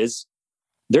truth is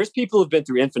there's people who've been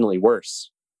through infinitely worse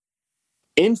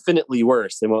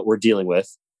than what we're dealing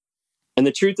with. And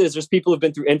the truth is there's people who've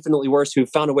been through infinitely worse who've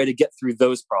found a way to get through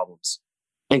those problems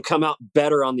and come out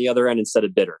better on the other end instead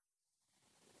of bitter.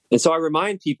 And so I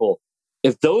remind people,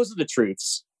 if those are the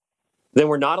truths, then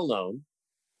we're not alone.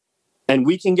 And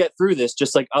we can get through this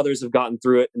just like others have gotten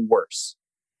through it and worse.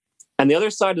 And the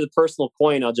other side of the personal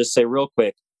coin, I'll just say real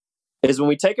quick, is when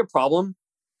we take a problem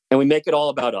and we make it all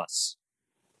about us.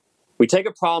 We take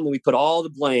a problem and we put all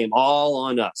the blame all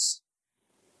on us.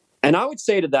 And I would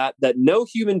say to that no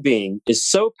human being is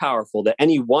so powerful that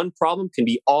any one problem can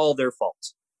be all their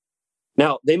fault.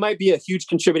 Now, they might be a huge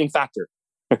contributing factor,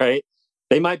 right?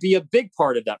 They might be a big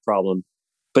part of that problem,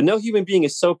 but no human being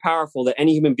is so powerful that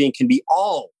any human being can be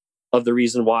all of the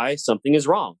reason why something is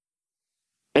wrong.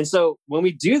 And so when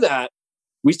we do that,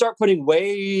 we start putting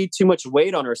way too much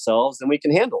weight on ourselves than we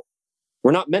can handle.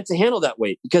 We're not meant to handle that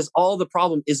weight because all the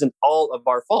problem isn't all of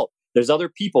our fault. There's other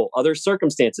people, other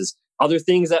circumstances, other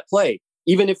things at play.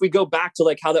 Even if we go back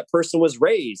to how that person was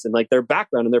raised and their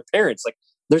background and their parents,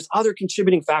 there's other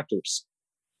contributing factors.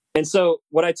 And so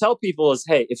what I tell people is,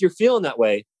 hey, if you're feeling that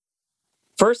way,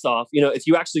 first off, if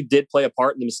you actually did play a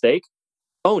part in the mistake,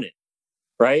 own it,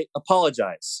 right?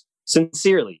 Apologize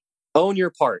sincerely, own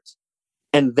your part,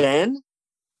 and then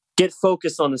get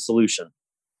focused on the solution.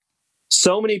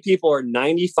 So many people are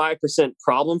 95%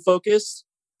 problem focused,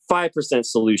 5%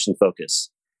 solution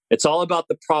focused. It's all about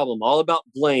the problem, all about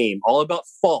blame, all about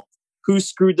fault. Who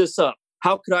screwed this up?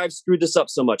 How could I have screwed this up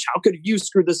so much? How could you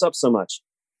screw this up so much?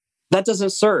 That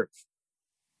doesn't serve.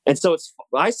 And so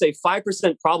I say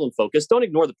 5% problem focused. Don't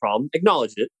ignore the problem,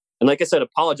 acknowledge it. And like I said,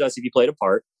 apologize if you played a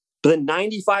part. But then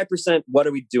 95%, what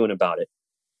are we doing about it?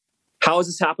 How is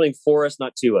this happening for us,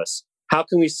 not to us? How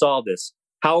can we solve this?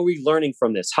 How are we learning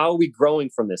from this? How are we growing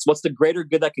from this? What's the greater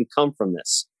good that can come from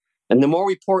this? And the more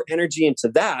we pour energy into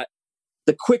that,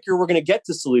 the quicker we're going to get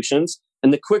to solutions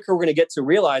and the quicker we're going to get to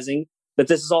realizing that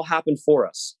this has all happened for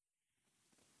us.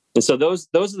 And so those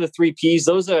are the 3 Ps.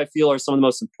 Those I feel are some of the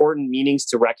most important meanings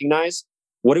to recognize.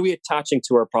 What are we attaching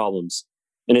to our problems?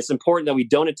 And it's important that we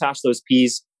don't attach those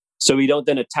Ps so we don't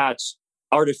then attach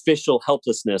artificial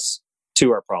helplessness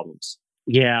to our problems.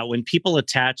 Yeah, when people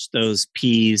attach those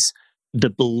Ps, the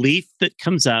belief that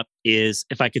comes up is,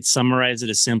 if I could summarize it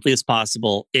as simply as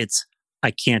possible, it's,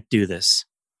 I can't do this.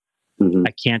 Mm-hmm.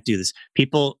 I can't do this.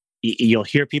 People, you'll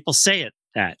hear people say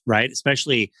that, right?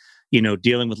 Especially,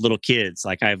 dealing with little kids.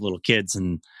 Like I have little kids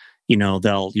and, you'll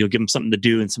give them something to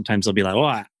do. And sometimes they'll be like,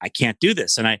 oh, I can't do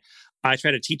this. And I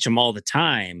try to teach them all the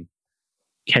time.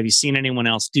 Have you seen anyone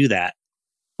else do that?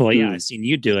 Well, yeah, I've seen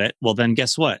you do it. Well, then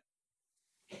guess what?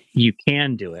 You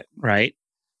can do it, right?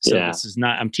 So This is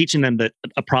not, I'm teaching them that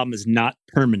a problem is not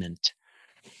permanent,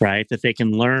 right? That they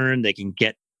can learn, they can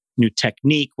get new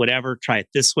technique, whatever, try it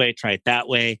this way, try it that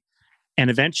way. And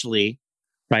eventually,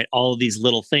 right, all of these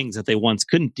little things that they once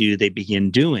couldn't do, they begin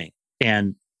doing.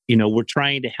 And, we're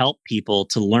trying to help people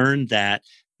to learn that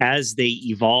as they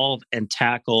evolve and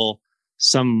tackle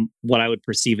what I would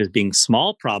perceive as being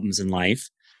small problems in life,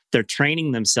 they're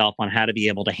training themselves on how to be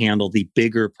able to handle the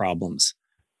bigger problems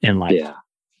in life.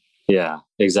 Yeah,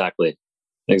 exactly.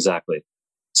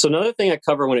 So another thing I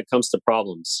cover when it comes to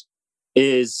problems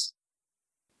is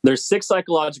there's 6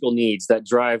 psychological needs that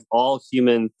drive all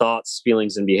human thoughts,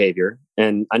 feelings, and behavior.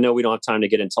 And I know we don't have time to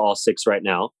get into all 6 right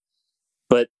now,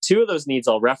 but 2 of those needs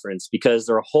I'll reference because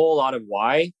there are a whole lot of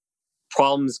why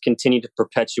problems continue to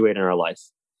perpetuate in our life.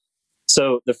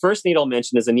 So the first need I'll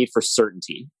mention is a need for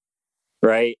certainty,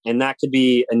 right? And that could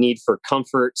be a need for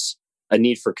comfort, a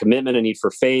need for commitment, a need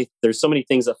for faith. There's so many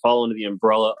things that fall under the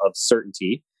umbrella of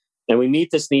certainty. And we meet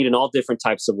this need in all different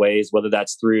types of ways, whether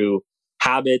that's through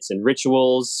habits and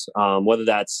rituals, whether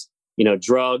that's,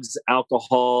 drugs,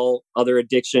 alcohol, other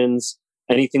addictions,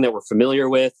 anything that we're familiar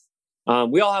with.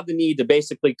 We all have the need to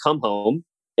basically come home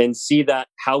and see that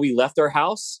how we left our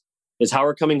house is how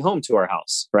we're coming home to our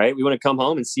house, right? We want to come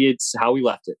home and see it's how we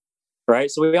left it,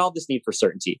 right? So we all have this need for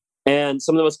certainty. And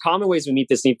some of the most common ways we meet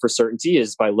this need for certainty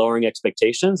is by lowering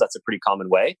expectations. That's a pretty common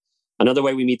way. Another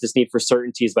way we meet this need for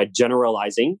certainty is by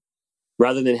generalizing.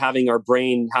 Rather than having our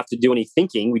brain have to do any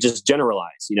thinking, we just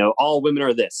generalize. All women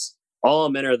are this, all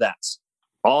men are that,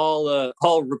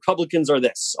 all Republicans are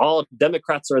this, all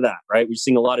Democrats are that, right? We're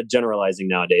seeing a lot of generalizing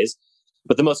nowadays.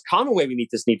 But the most common way we meet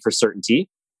this need for certainty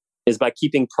is by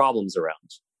keeping problems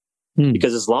around.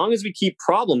 Because as long as we keep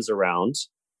problems around,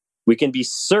 we can be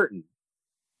certain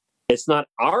it's not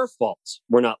our fault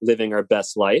we're not living our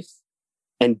best life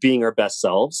and being our best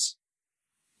selves.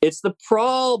 It's the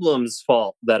problem's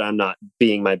fault that I'm not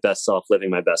being my best self, living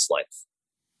my best life.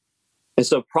 And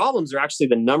so problems are actually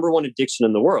the number 1 addiction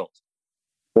in the world.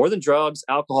 More than drugs,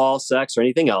 alcohol, sex, or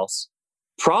anything else,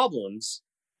 problems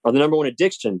are the number 1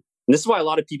 addiction. And this is why a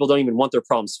lot of people don't even want their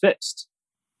problems fixed.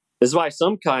 This is why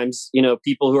sometimes,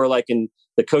 people who are like in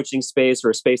the coaching space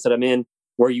or a space that I'm in,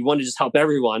 where you want to just help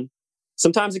everyone,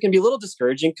 sometimes it can be a little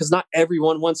discouraging because not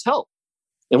everyone wants help.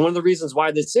 And one of the reasons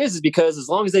why this is because as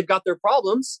long as they've got their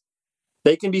problems,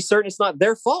 they can be certain it's not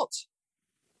their fault,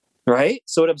 right?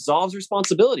 So it absolves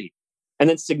responsibility. And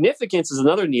then significance is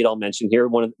another need I'll mention here.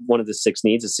 One of the 6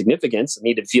 needs is significance. A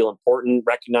need to feel important,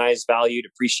 recognized, valued,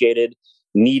 appreciated,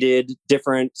 needed,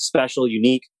 different, special,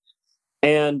 unique.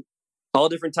 And all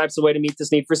different types of way to meet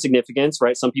this need for significance,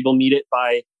 right? Some people meet it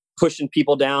by pushing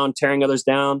people down, tearing others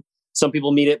down. Some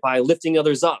people meet it by lifting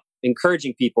others up,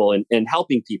 encouraging people and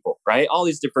helping people, right? All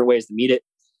these different ways to meet it.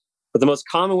 But the most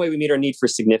common way we meet our need for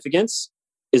significance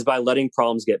is by letting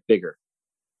problems get bigger.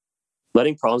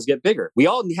 Letting problems get bigger. We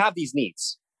all have these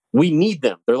needs. We need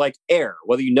them. They're like air.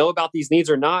 Whether you know about these needs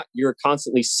or not, you're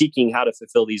constantly seeking how to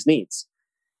fulfill these needs.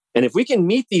 And if we can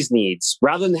meet these needs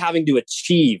rather than having to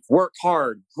achieve, work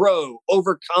hard, grow,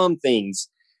 overcome things,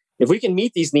 If we can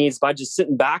meet these needs by just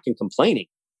sitting back and complaining,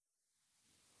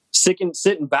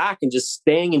 sitting back and just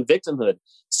staying in victimhood,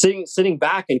 sitting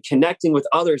back and connecting with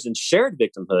others in shared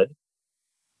victimhood,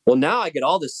 well, now I get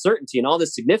all this certainty and all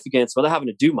this significance without having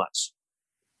to do much.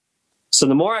 So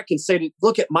the more I can say,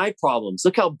 look at my problems,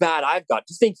 look how bad I've got.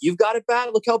 Do you think you've got it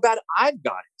bad? Look how bad I've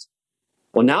got it.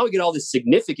 Well, now we get all this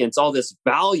significance, all this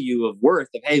value of worth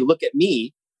of, hey, look at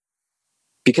me,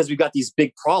 because we've got these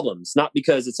big problems, not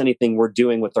because it's anything we're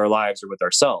doing with our lives or with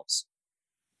ourselves.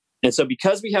 And so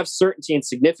because we have certainty and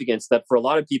significance that for a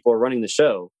lot of people are running the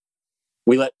show,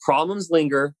 we let problems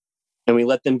linger and we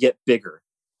let them get bigger.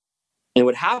 And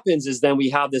what happens is then we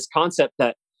have this concept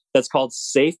that's called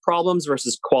safe problems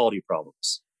versus quality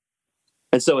problems.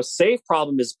 And so a safe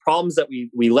problem is problems that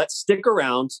we let stick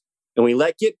around and we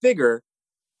let get bigger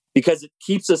because it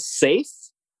keeps us safe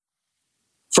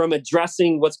from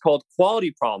addressing what's called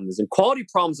quality problems. And quality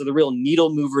problems are the real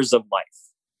needle movers of life,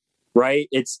 right?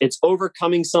 It's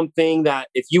overcoming something that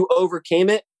if you overcame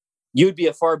it, you'd be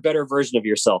a far better version of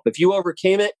yourself. If you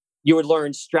overcame it, you would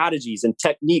learn strategies and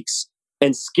techniques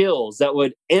and skills that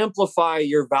would amplify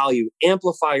your value,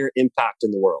 amplify your impact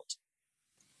in the world.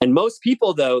 And most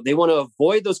people, though, they want to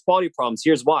avoid those quality problems.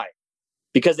 Here's why.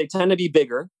 Because they tend to be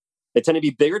bigger. They tend to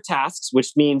be bigger tasks,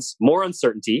 which means more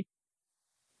uncertainty.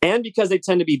 And because they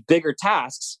tend to be bigger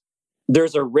tasks,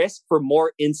 there's a risk for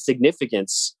more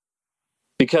insignificance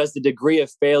because the degree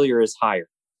of failure is higher.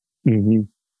 Mm-hmm.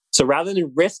 So rather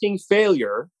than risking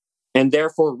failure and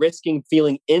therefore risking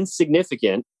feeling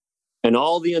insignificant and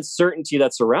all the uncertainty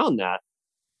that's around that,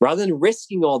 rather than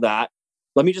risking all that,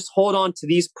 let me just hold on to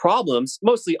these problems,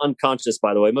 mostly unconscious,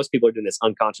 by the way. Most people are doing this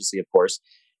unconsciously, of course.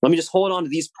 Let me just hold on to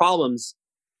these problems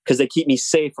because they keep me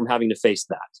safe from having to face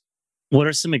that. What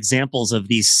are some examples of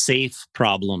these safe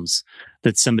problems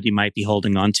that somebody might be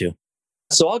holding on to?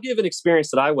 So I'll give an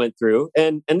experience that I went through.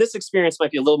 And this experience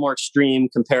might be a little more extreme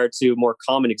compared to more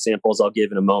common examples I'll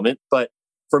give in a moment. But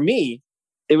for me,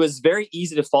 it was very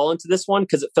easy to fall into this one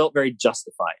because it felt very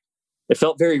justified. It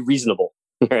felt very reasonable,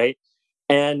 right?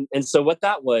 And so what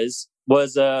that was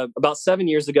about 7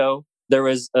 years ago, there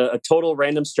was a total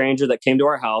random stranger that came to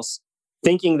our house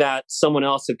thinking that someone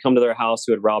else had come to their house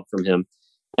who had robbed from him.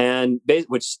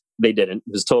 Which they didn't.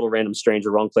 It was a total random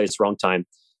stranger, wrong place, wrong time.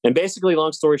 And basically,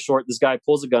 long story short, this guy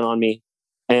pulls a gun on me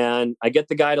and I get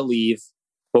the guy to leave,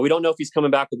 but we don't know if he's coming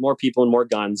back with more people and more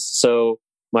guns. So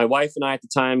my wife and I at the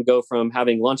time go from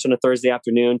having lunch on a Thursday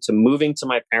afternoon to moving to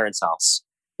my parents' house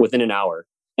within an hour.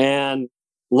 And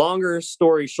longer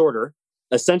story shorter,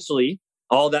 essentially,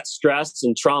 all that stress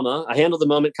and trauma, I handled the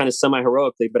moment kind of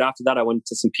semi-heroically, but after that, I went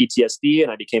into some PTSD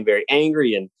and I became very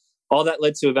angry, and all that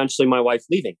led to eventually my wife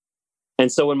leaving.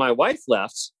 And so when my wife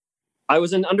left, I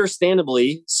was in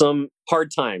understandably some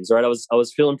hard times, right? I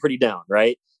was feeling pretty down,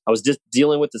 right? I was just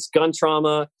dealing with this gun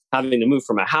trauma, having to move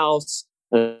from a house,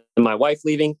 and my wife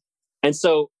leaving. And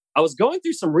so I was going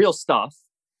through some real stuff.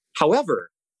 However,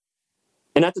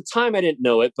 and at the time I didn't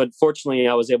know it, but fortunately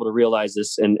I was able to realize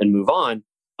this and move on.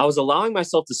 I was allowing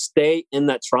myself to stay in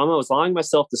that trauma. I was allowing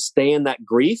myself to stay in that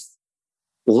grief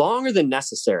longer than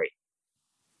necessary.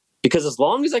 Because as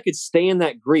long as I could stay in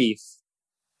that grief,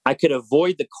 I could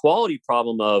avoid the quality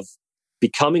problem of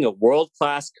becoming a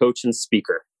world-class coach and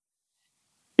speaker.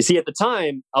 You see, at the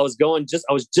time, I was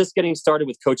just getting started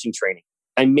with coaching training.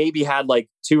 I maybe had like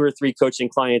 2 or 3 coaching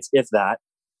clients, if that.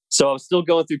 So I was still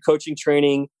going through coaching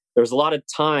training. There was a lot of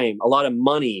time, a lot of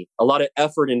money, a lot of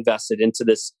effort invested into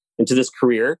this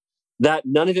career that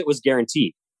none of it was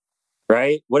guaranteed,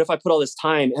 right? What if I put all this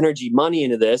time, energy, money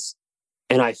into this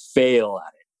and I fail at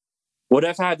it? What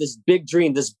if I have this big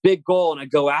dream, this big goal, and I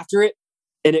go after it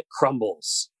and it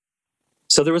crumbles?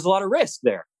 So there was a lot of risk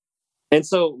there. And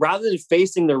so rather than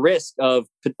facing the risk of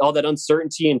all that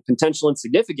uncertainty and potential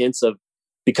insignificance of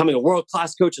becoming a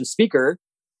world-class coach and speaker,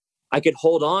 I could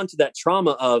hold on to that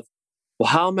trauma of, well,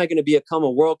 how am I going to become a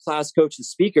world-class coach and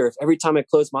speaker if every time I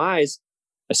close my eyes,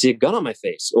 I see a gun on my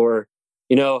face? Or,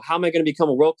 how am I going to become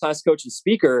a world-class coach and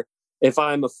speaker if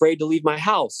I'm afraid to leave my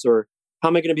house? Or how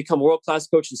am I going to become a world-class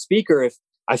coach and speaker if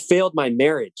I failed my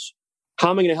marriage? How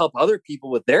am I going to help other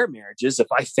people with their marriages if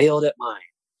I failed at mine?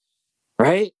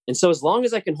 Right? And so as long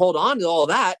as I can hold on to all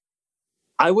that,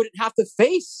 I wouldn't have to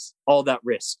face all that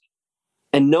risk.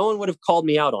 And no one would have called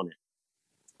me out on it.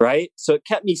 Right? So it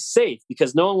kept me safe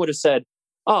because no one would have said,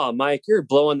 oh, Mike, you're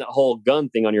blowing that whole gun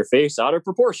thing on your face out of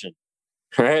proportion.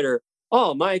 Right? Or,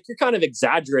 oh, Mike, you're kind of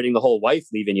exaggerating the whole wife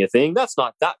leaving you thing. That's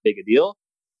not that big a deal.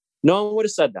 No one would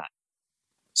have said that.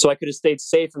 So I could have stayed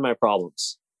safe in my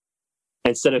problems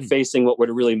instead of facing what would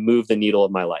really move the needle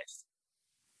of my life.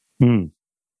 And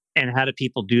how do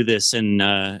people do this in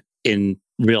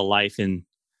real life, in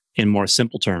in more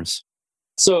simple terms?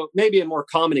 So maybe a more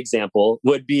common example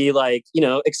would be like,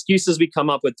 excuses we come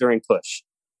up with during push,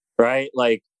 right?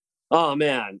 Like, oh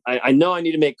man, I know I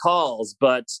need to make calls,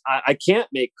 but I can't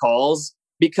make calls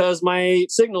because my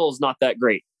signal is not that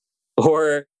great.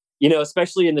 Or,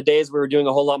 especially in the days where we're doing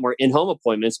a whole lot more in-home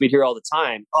appointments, we'd hear all the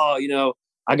time, oh,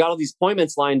 I got all these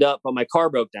appointments lined up, but my car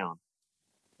broke down.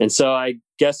 And so I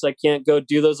guess I can't go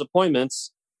do those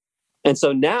appointments. And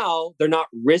so now they're not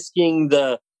risking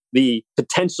the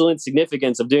potential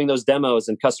insignificance of doing those demos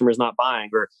and customers not buying,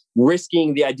 or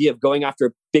risking the idea of going after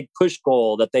a big push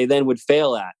goal that they then would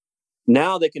fail at.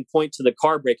 Now they can point to the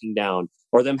car breaking down,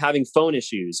 or them having phone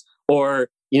issues, or,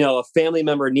 a family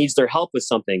member needs their help with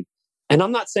something. And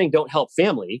I'm not saying don't help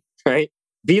family, right?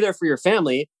 Be there for your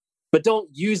family, but don't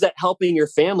use that helping your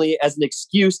family as an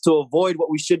excuse to avoid what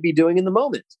we should be doing in the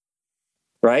moment,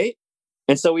 right?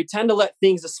 And so we tend to let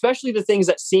things, especially the things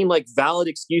that seem like valid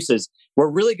excuses, we're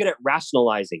really good at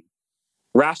rationalizing,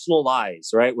 rational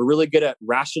lies, right? We're really good at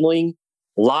rationaling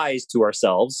lies to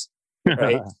ourselves,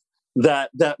 right? that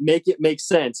make it make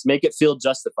sense, make it feel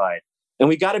justified. And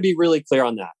we got to be really clear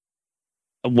on that.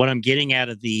 What I'm getting out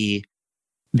of the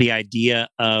idea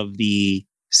of the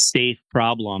safe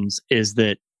problems is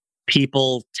that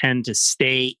people tend to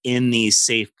stay in these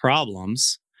safe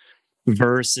problems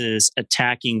versus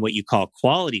attacking what you call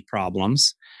quality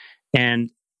problems.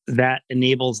 And that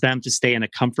enables them to stay in a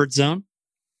comfort zone.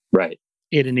 Right.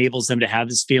 It enables them to have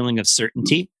this feeling of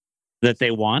certainty that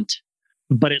they want,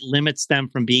 but it limits them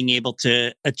from being able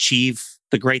to achieve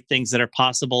the great things that are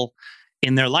possible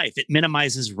in their life. It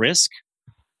minimizes risk,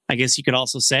 I guess you could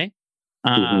also say,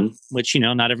 which,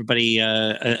 not everybody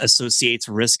associates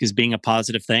risk as being a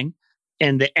positive thing.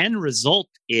 And the end result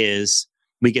is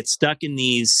we get stuck in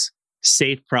these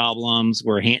safe problems.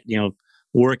 We're,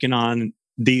 working on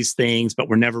these things, but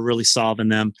we're never really solving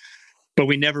them. But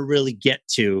we never really get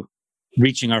to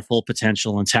reaching our full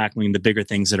potential and tackling the bigger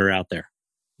things that are out there.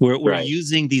 We're right.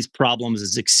 Using these problems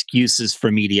as excuses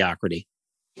for mediocrity.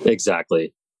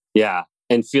 Exactly. Yeah.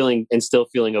 And still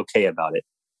feeling okay about it.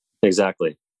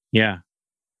 Exactly. Yeah.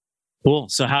 Cool.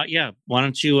 So why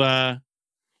don't you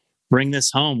bring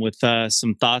this home with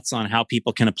some thoughts on how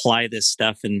people can apply this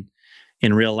stuff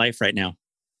in real life right now?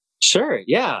 Sure.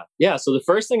 Yeah. Yeah. So the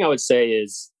first thing I would say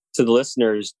is to the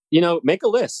listeners, make a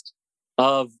list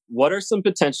of what are some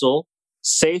potential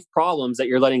safe problems that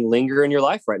you're letting linger in your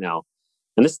life right now.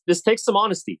 And this takes some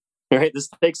honesty, right? This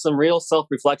takes some real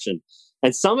self-reflection.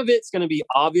 And some of it's going to be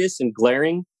obvious and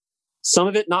glaring. Some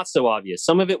of it not so obvious.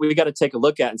 Some of it we got to take a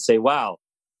look at and say, wow,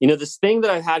 this thing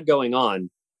that I've had going on,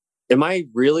 am I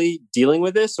really dealing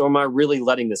with this, or am I really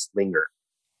letting this linger?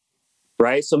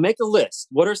 Right? So make a list.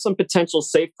 What are some potential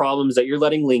safe problems that you're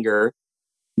letting linger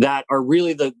that are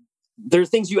really they're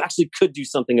things you actually could do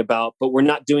something about, but we're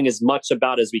not doing as much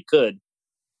about as we could,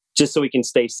 just so we can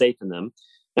stay safe in them.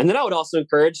 And then I would also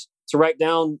encourage to write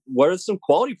down, what are some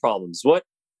quality problems?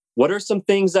 What are some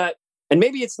things that, and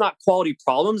maybe it's not quality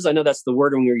problems, I know that's the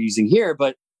wording we're using here,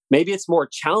 but maybe it's more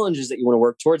challenges that you want to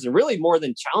work towards. And really more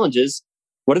than challenges,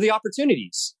 what are the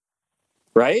opportunities?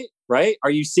 Right?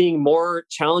 Are you seeing more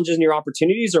challenges in your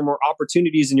opportunities or more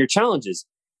opportunities in your challenges?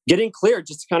 Getting clear,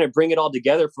 just to kind of bring it all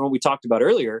together from what we talked about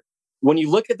earlier. When you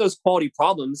look at those quality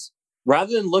problems,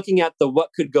 rather than looking at the what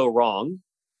could go wrong,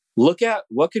 look at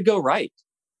what could go right.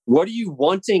 What are you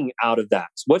wanting out of that?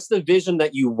 What's the vision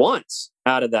that you want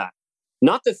out of that?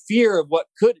 Not the fear of what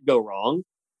could go wrong,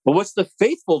 but what's the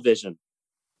faithful vision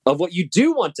of what you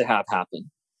do want to have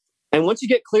happen? And once you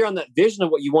get clear on that vision of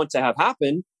what you want to have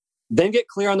happen, then get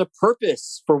clear on the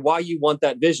purpose for why you want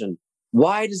that vision.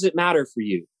 Why does it matter for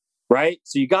you? Right?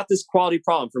 So you got this quality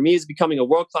problem. For me, is becoming a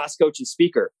world-class coach and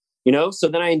speaker. So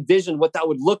then I envisioned what that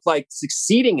would look like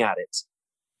succeeding at it.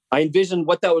 I envisioned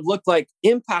what that would look like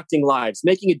impacting lives,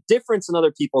 making a difference in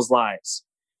other people's lives,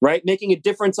 right? Making a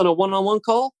difference on a one-on-one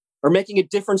call or making a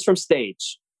difference from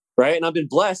stage, right? And I've been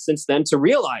blessed since then to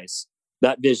realize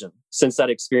that vision since that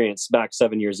experience back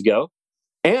 7 years ago.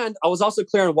 And I was also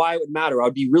clear on why it would matter. I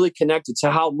would be really connected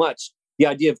to how much the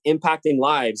idea of impacting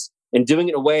lives and doing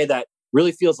it in a way that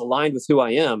really feels aligned with who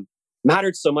I am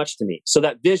mattered so much to me. So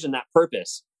that vision, that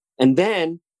purpose, and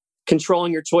then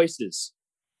controlling your choices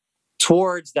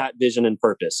towards that vision and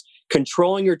purpose,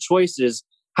 controlling your choices,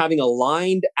 having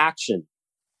aligned action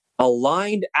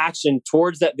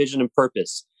towards that vision and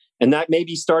purpose. And that may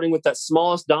be starting with that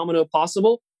smallest domino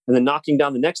possible and then knocking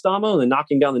down the next domino and then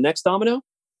knocking down the next domino.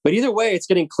 But either way, it's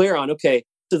getting clear on, okay,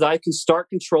 so that I can start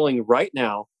controlling right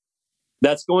now,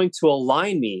 that's going to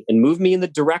align me and move me in the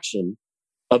direction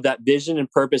of that vision and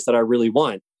purpose that I really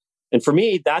want. And for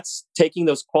me, that's taking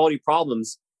those quality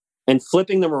problems and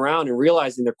flipping them around and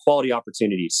realizing they're quality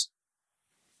opportunities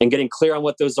and getting clear on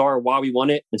what those are, why we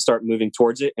want it, and start moving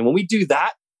towards it. And when we do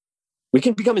that, we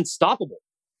can become unstoppable.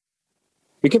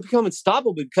 We can become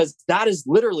unstoppable because that is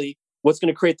literally what's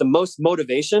going to create the most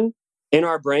motivation in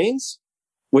our brains,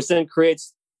 which then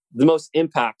creates the most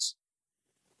impact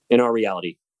in our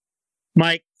reality.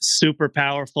 Mike, super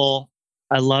powerful.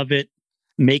 I love it.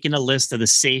 Making a list of the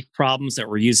safe problems that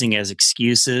we're using as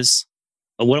excuses.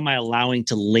 What am I allowing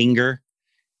to linger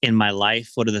in my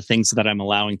life? What are the things that I'm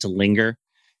allowing to linger?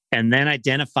 And then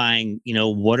identifying,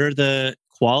 what are the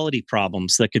quality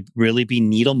problems that could really be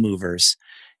needle movers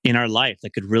in our life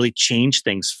that could really change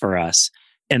things for us.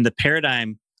 And the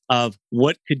paradigm of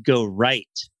what could go right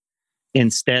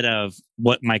instead of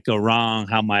what might go wrong,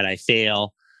 how might I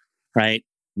fail, right?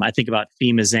 I think about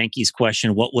Fima Zanke's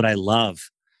question, what would I love,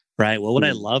 right? What would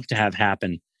I love to have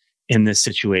happen in this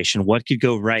situation? What could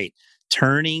go right?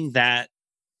 Turning that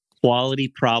quality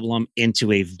problem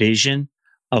into a vision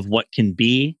of what can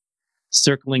be,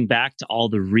 circling back to all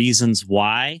the reasons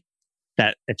why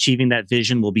that achieving that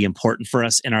vision will be important for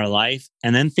us in our life,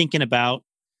 and then thinking about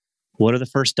what are the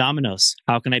first dominoes?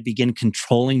 How can I begin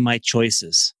controlling my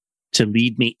choices to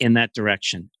lead me in that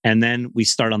direction? And then we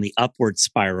start on the upward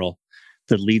spiral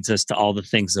that leads us to all the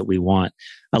things that we want.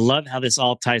 I love how this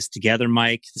all ties together,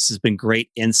 Mike. This has been great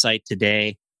insight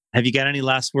today. Have you got any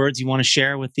last words you want to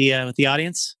share with the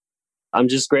audience? I'm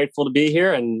just grateful to be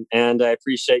here, and I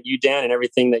appreciate you, Dan, and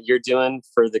everything that you're doing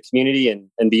for the community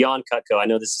and beyond Cutco. I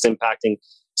know this is impacting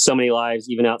so many lives,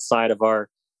 even outside of our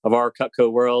Cutco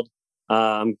world.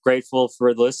 I'm grateful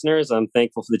for the listeners. I'm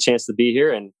thankful for the chance to be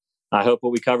here, and I hope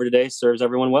what we covered today serves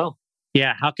everyone well.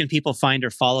 Yeah, how can people find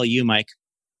or follow you, Mike?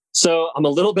 So I'm a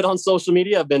little bit on social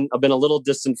media. I've been a little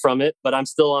distant from it, but I'm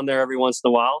still on there every once in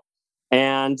a while.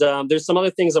 And there's some other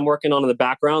things I'm working on in the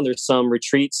background. There's some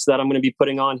retreats that I'm going to be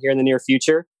putting on here in the near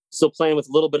future. Still playing with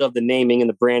a little bit of the naming and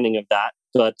the branding of that.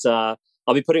 But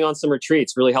I'll be putting on some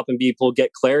retreats, really helping people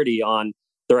get clarity on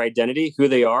their identity, who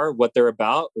they are, what they're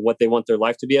about, what they want their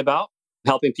life to be about,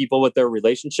 helping people with their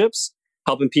relationships,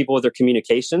 helping people with their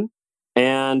communication,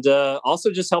 and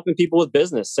also just helping people with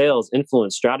business, sales,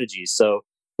 influence, strategies. So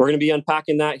we're going to be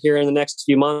unpacking that here in the next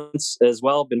few months as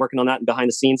well. Been working on that behind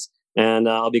the scenes. And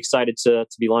I'll be excited to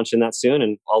be launching that soon.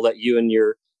 And I'll let you and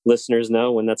your listeners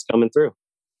know when that's coming through.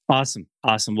 Awesome.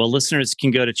 Well, listeners can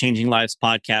go to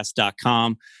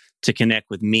changinglivespodcast.com to connect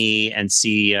with me and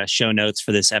see show notes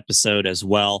for this episode as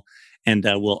well. And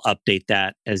we'll update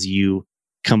that as you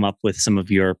come up with some of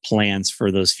your plans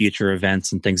for those future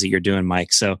events and things that you're doing,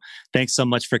 Mike. So thanks so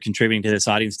much for contributing to this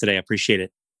audience today. I appreciate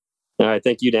it. All right.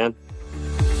 Thank you, Dan.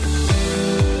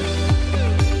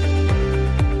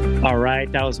 All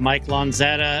right, that was Mike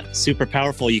Lanzetta. Super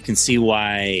powerful. You can see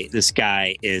why this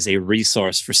guy is a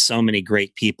resource for so many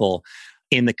great people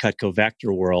in the Cutco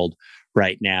Vector world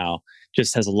right now.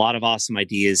 Just has a lot of awesome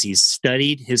ideas. He's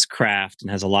studied his craft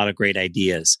and has a lot of great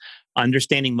ideas.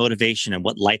 Understanding motivation and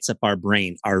what lights up our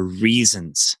brain, our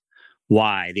reasons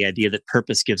why, the idea that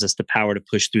purpose gives us the power to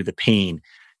push through the pain.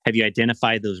 Have you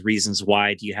identified those reasons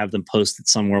why? Do you have them posted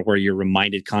somewhere where you're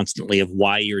reminded constantly of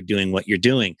why you're doing what you're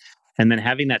doing? And then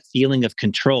having that feeling of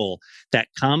control that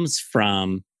comes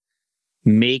from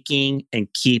making and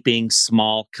keeping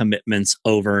small commitments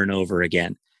over and over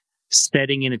again,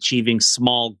 setting and achieving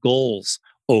small goals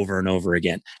over and over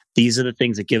again. These are the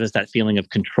things that give us that feeling of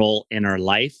control in our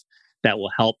life that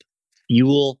will help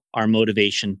fuel our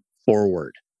motivation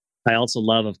forward. I also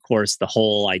love, of course, the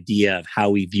whole idea of how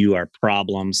we view our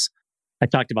problems. I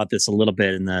talked about this a little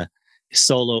bit in the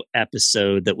solo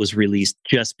episode that was released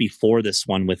just before this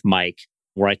one with Mike,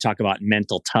 where I talk about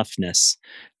mental toughness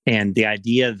and the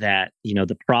idea that,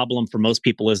 the problem for most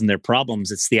people isn't their problems.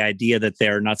 It's the idea that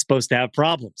they're not supposed to have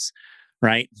problems,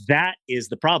 right? That is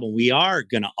the problem. We are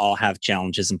going to all have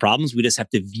challenges and problems. We just have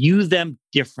to view them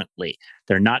differently.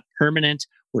 They're not permanent.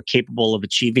 We're capable of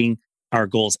achieving our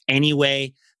goals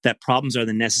anyway. That problems are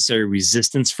the necessary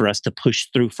resistance for us to push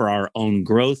through for our own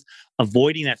growth,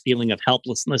 avoiding that feeling of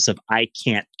helplessness of I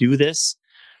can't do this,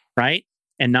 right?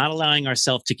 And not allowing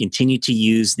ourselves to continue to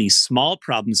use these small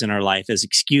problems in our life as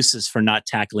excuses for not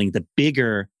tackling the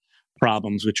bigger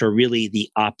problems, which are really the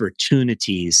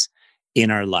opportunities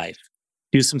in our life.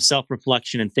 Do some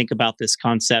self-reflection and think about this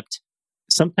concept.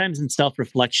 Sometimes in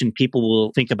self-reflection, people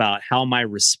will think about how am I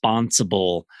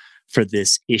responsible for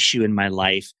this issue in my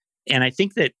life? And I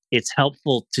think that it's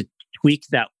helpful to tweak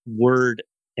that word.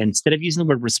 Instead of using the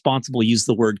word responsible, use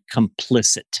the word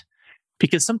complicit.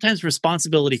 Because sometimes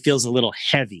responsibility feels a little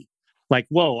heavy. Like,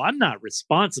 whoa, I'm not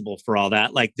responsible for all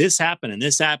that. Like this happened and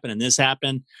this happened and this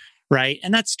happened, right?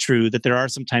 And that's true that there are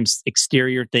sometimes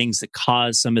exterior things that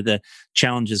cause some of the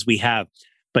challenges we have.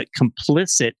 But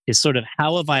complicit is sort of,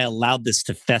 how have I allowed this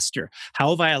to fester?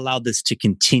 How have I allowed this to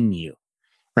continue,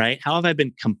 right? How have I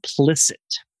been complicit?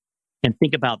 And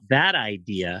think about that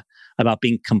idea about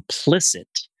being complicit.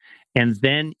 And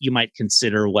then you might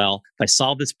consider, well, if I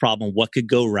solve this problem, what could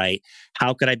go right?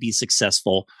 How could I be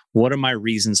successful? What are my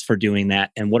reasons for doing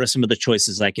that? And what are some of the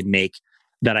choices I can make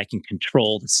that I can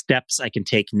control, the steps I can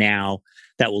take now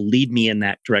that will lead me in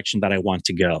that direction that I want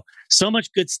to go? So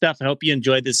much good stuff. I hope you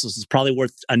enjoyed this. This is probably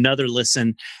worth another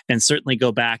listen, and certainly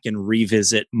go back and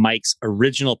revisit Mike's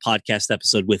original podcast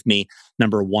episode with me,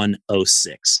 number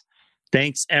 106.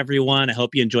 Thanks, everyone. I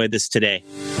hope you enjoyed this today.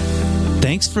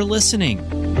 Thanks for listening.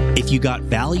 If you got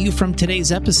value from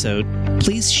today's episode,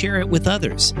 please share it with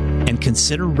others and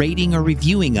consider rating or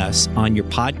reviewing us on your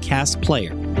podcast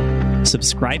player.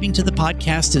 Subscribing to the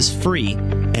podcast is free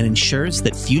and ensures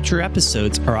that future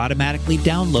episodes are automatically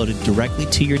downloaded directly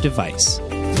to your device.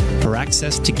 For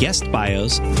access to guest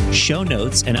bios, show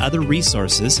notes, and other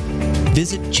resources,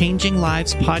 visit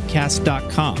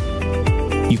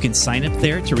changinglivespodcast.com. You can sign up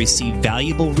there to receive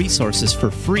valuable resources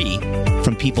for free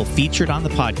from people featured on the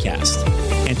podcast.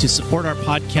 And to support our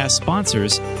podcast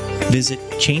sponsors, visit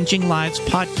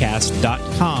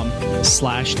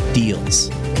changinglivespodcast.com/deals.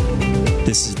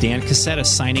 This is Dan Cassetta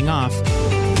signing off.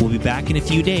 We'll be back in a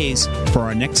few days for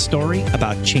our next story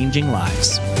about changing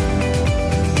lives.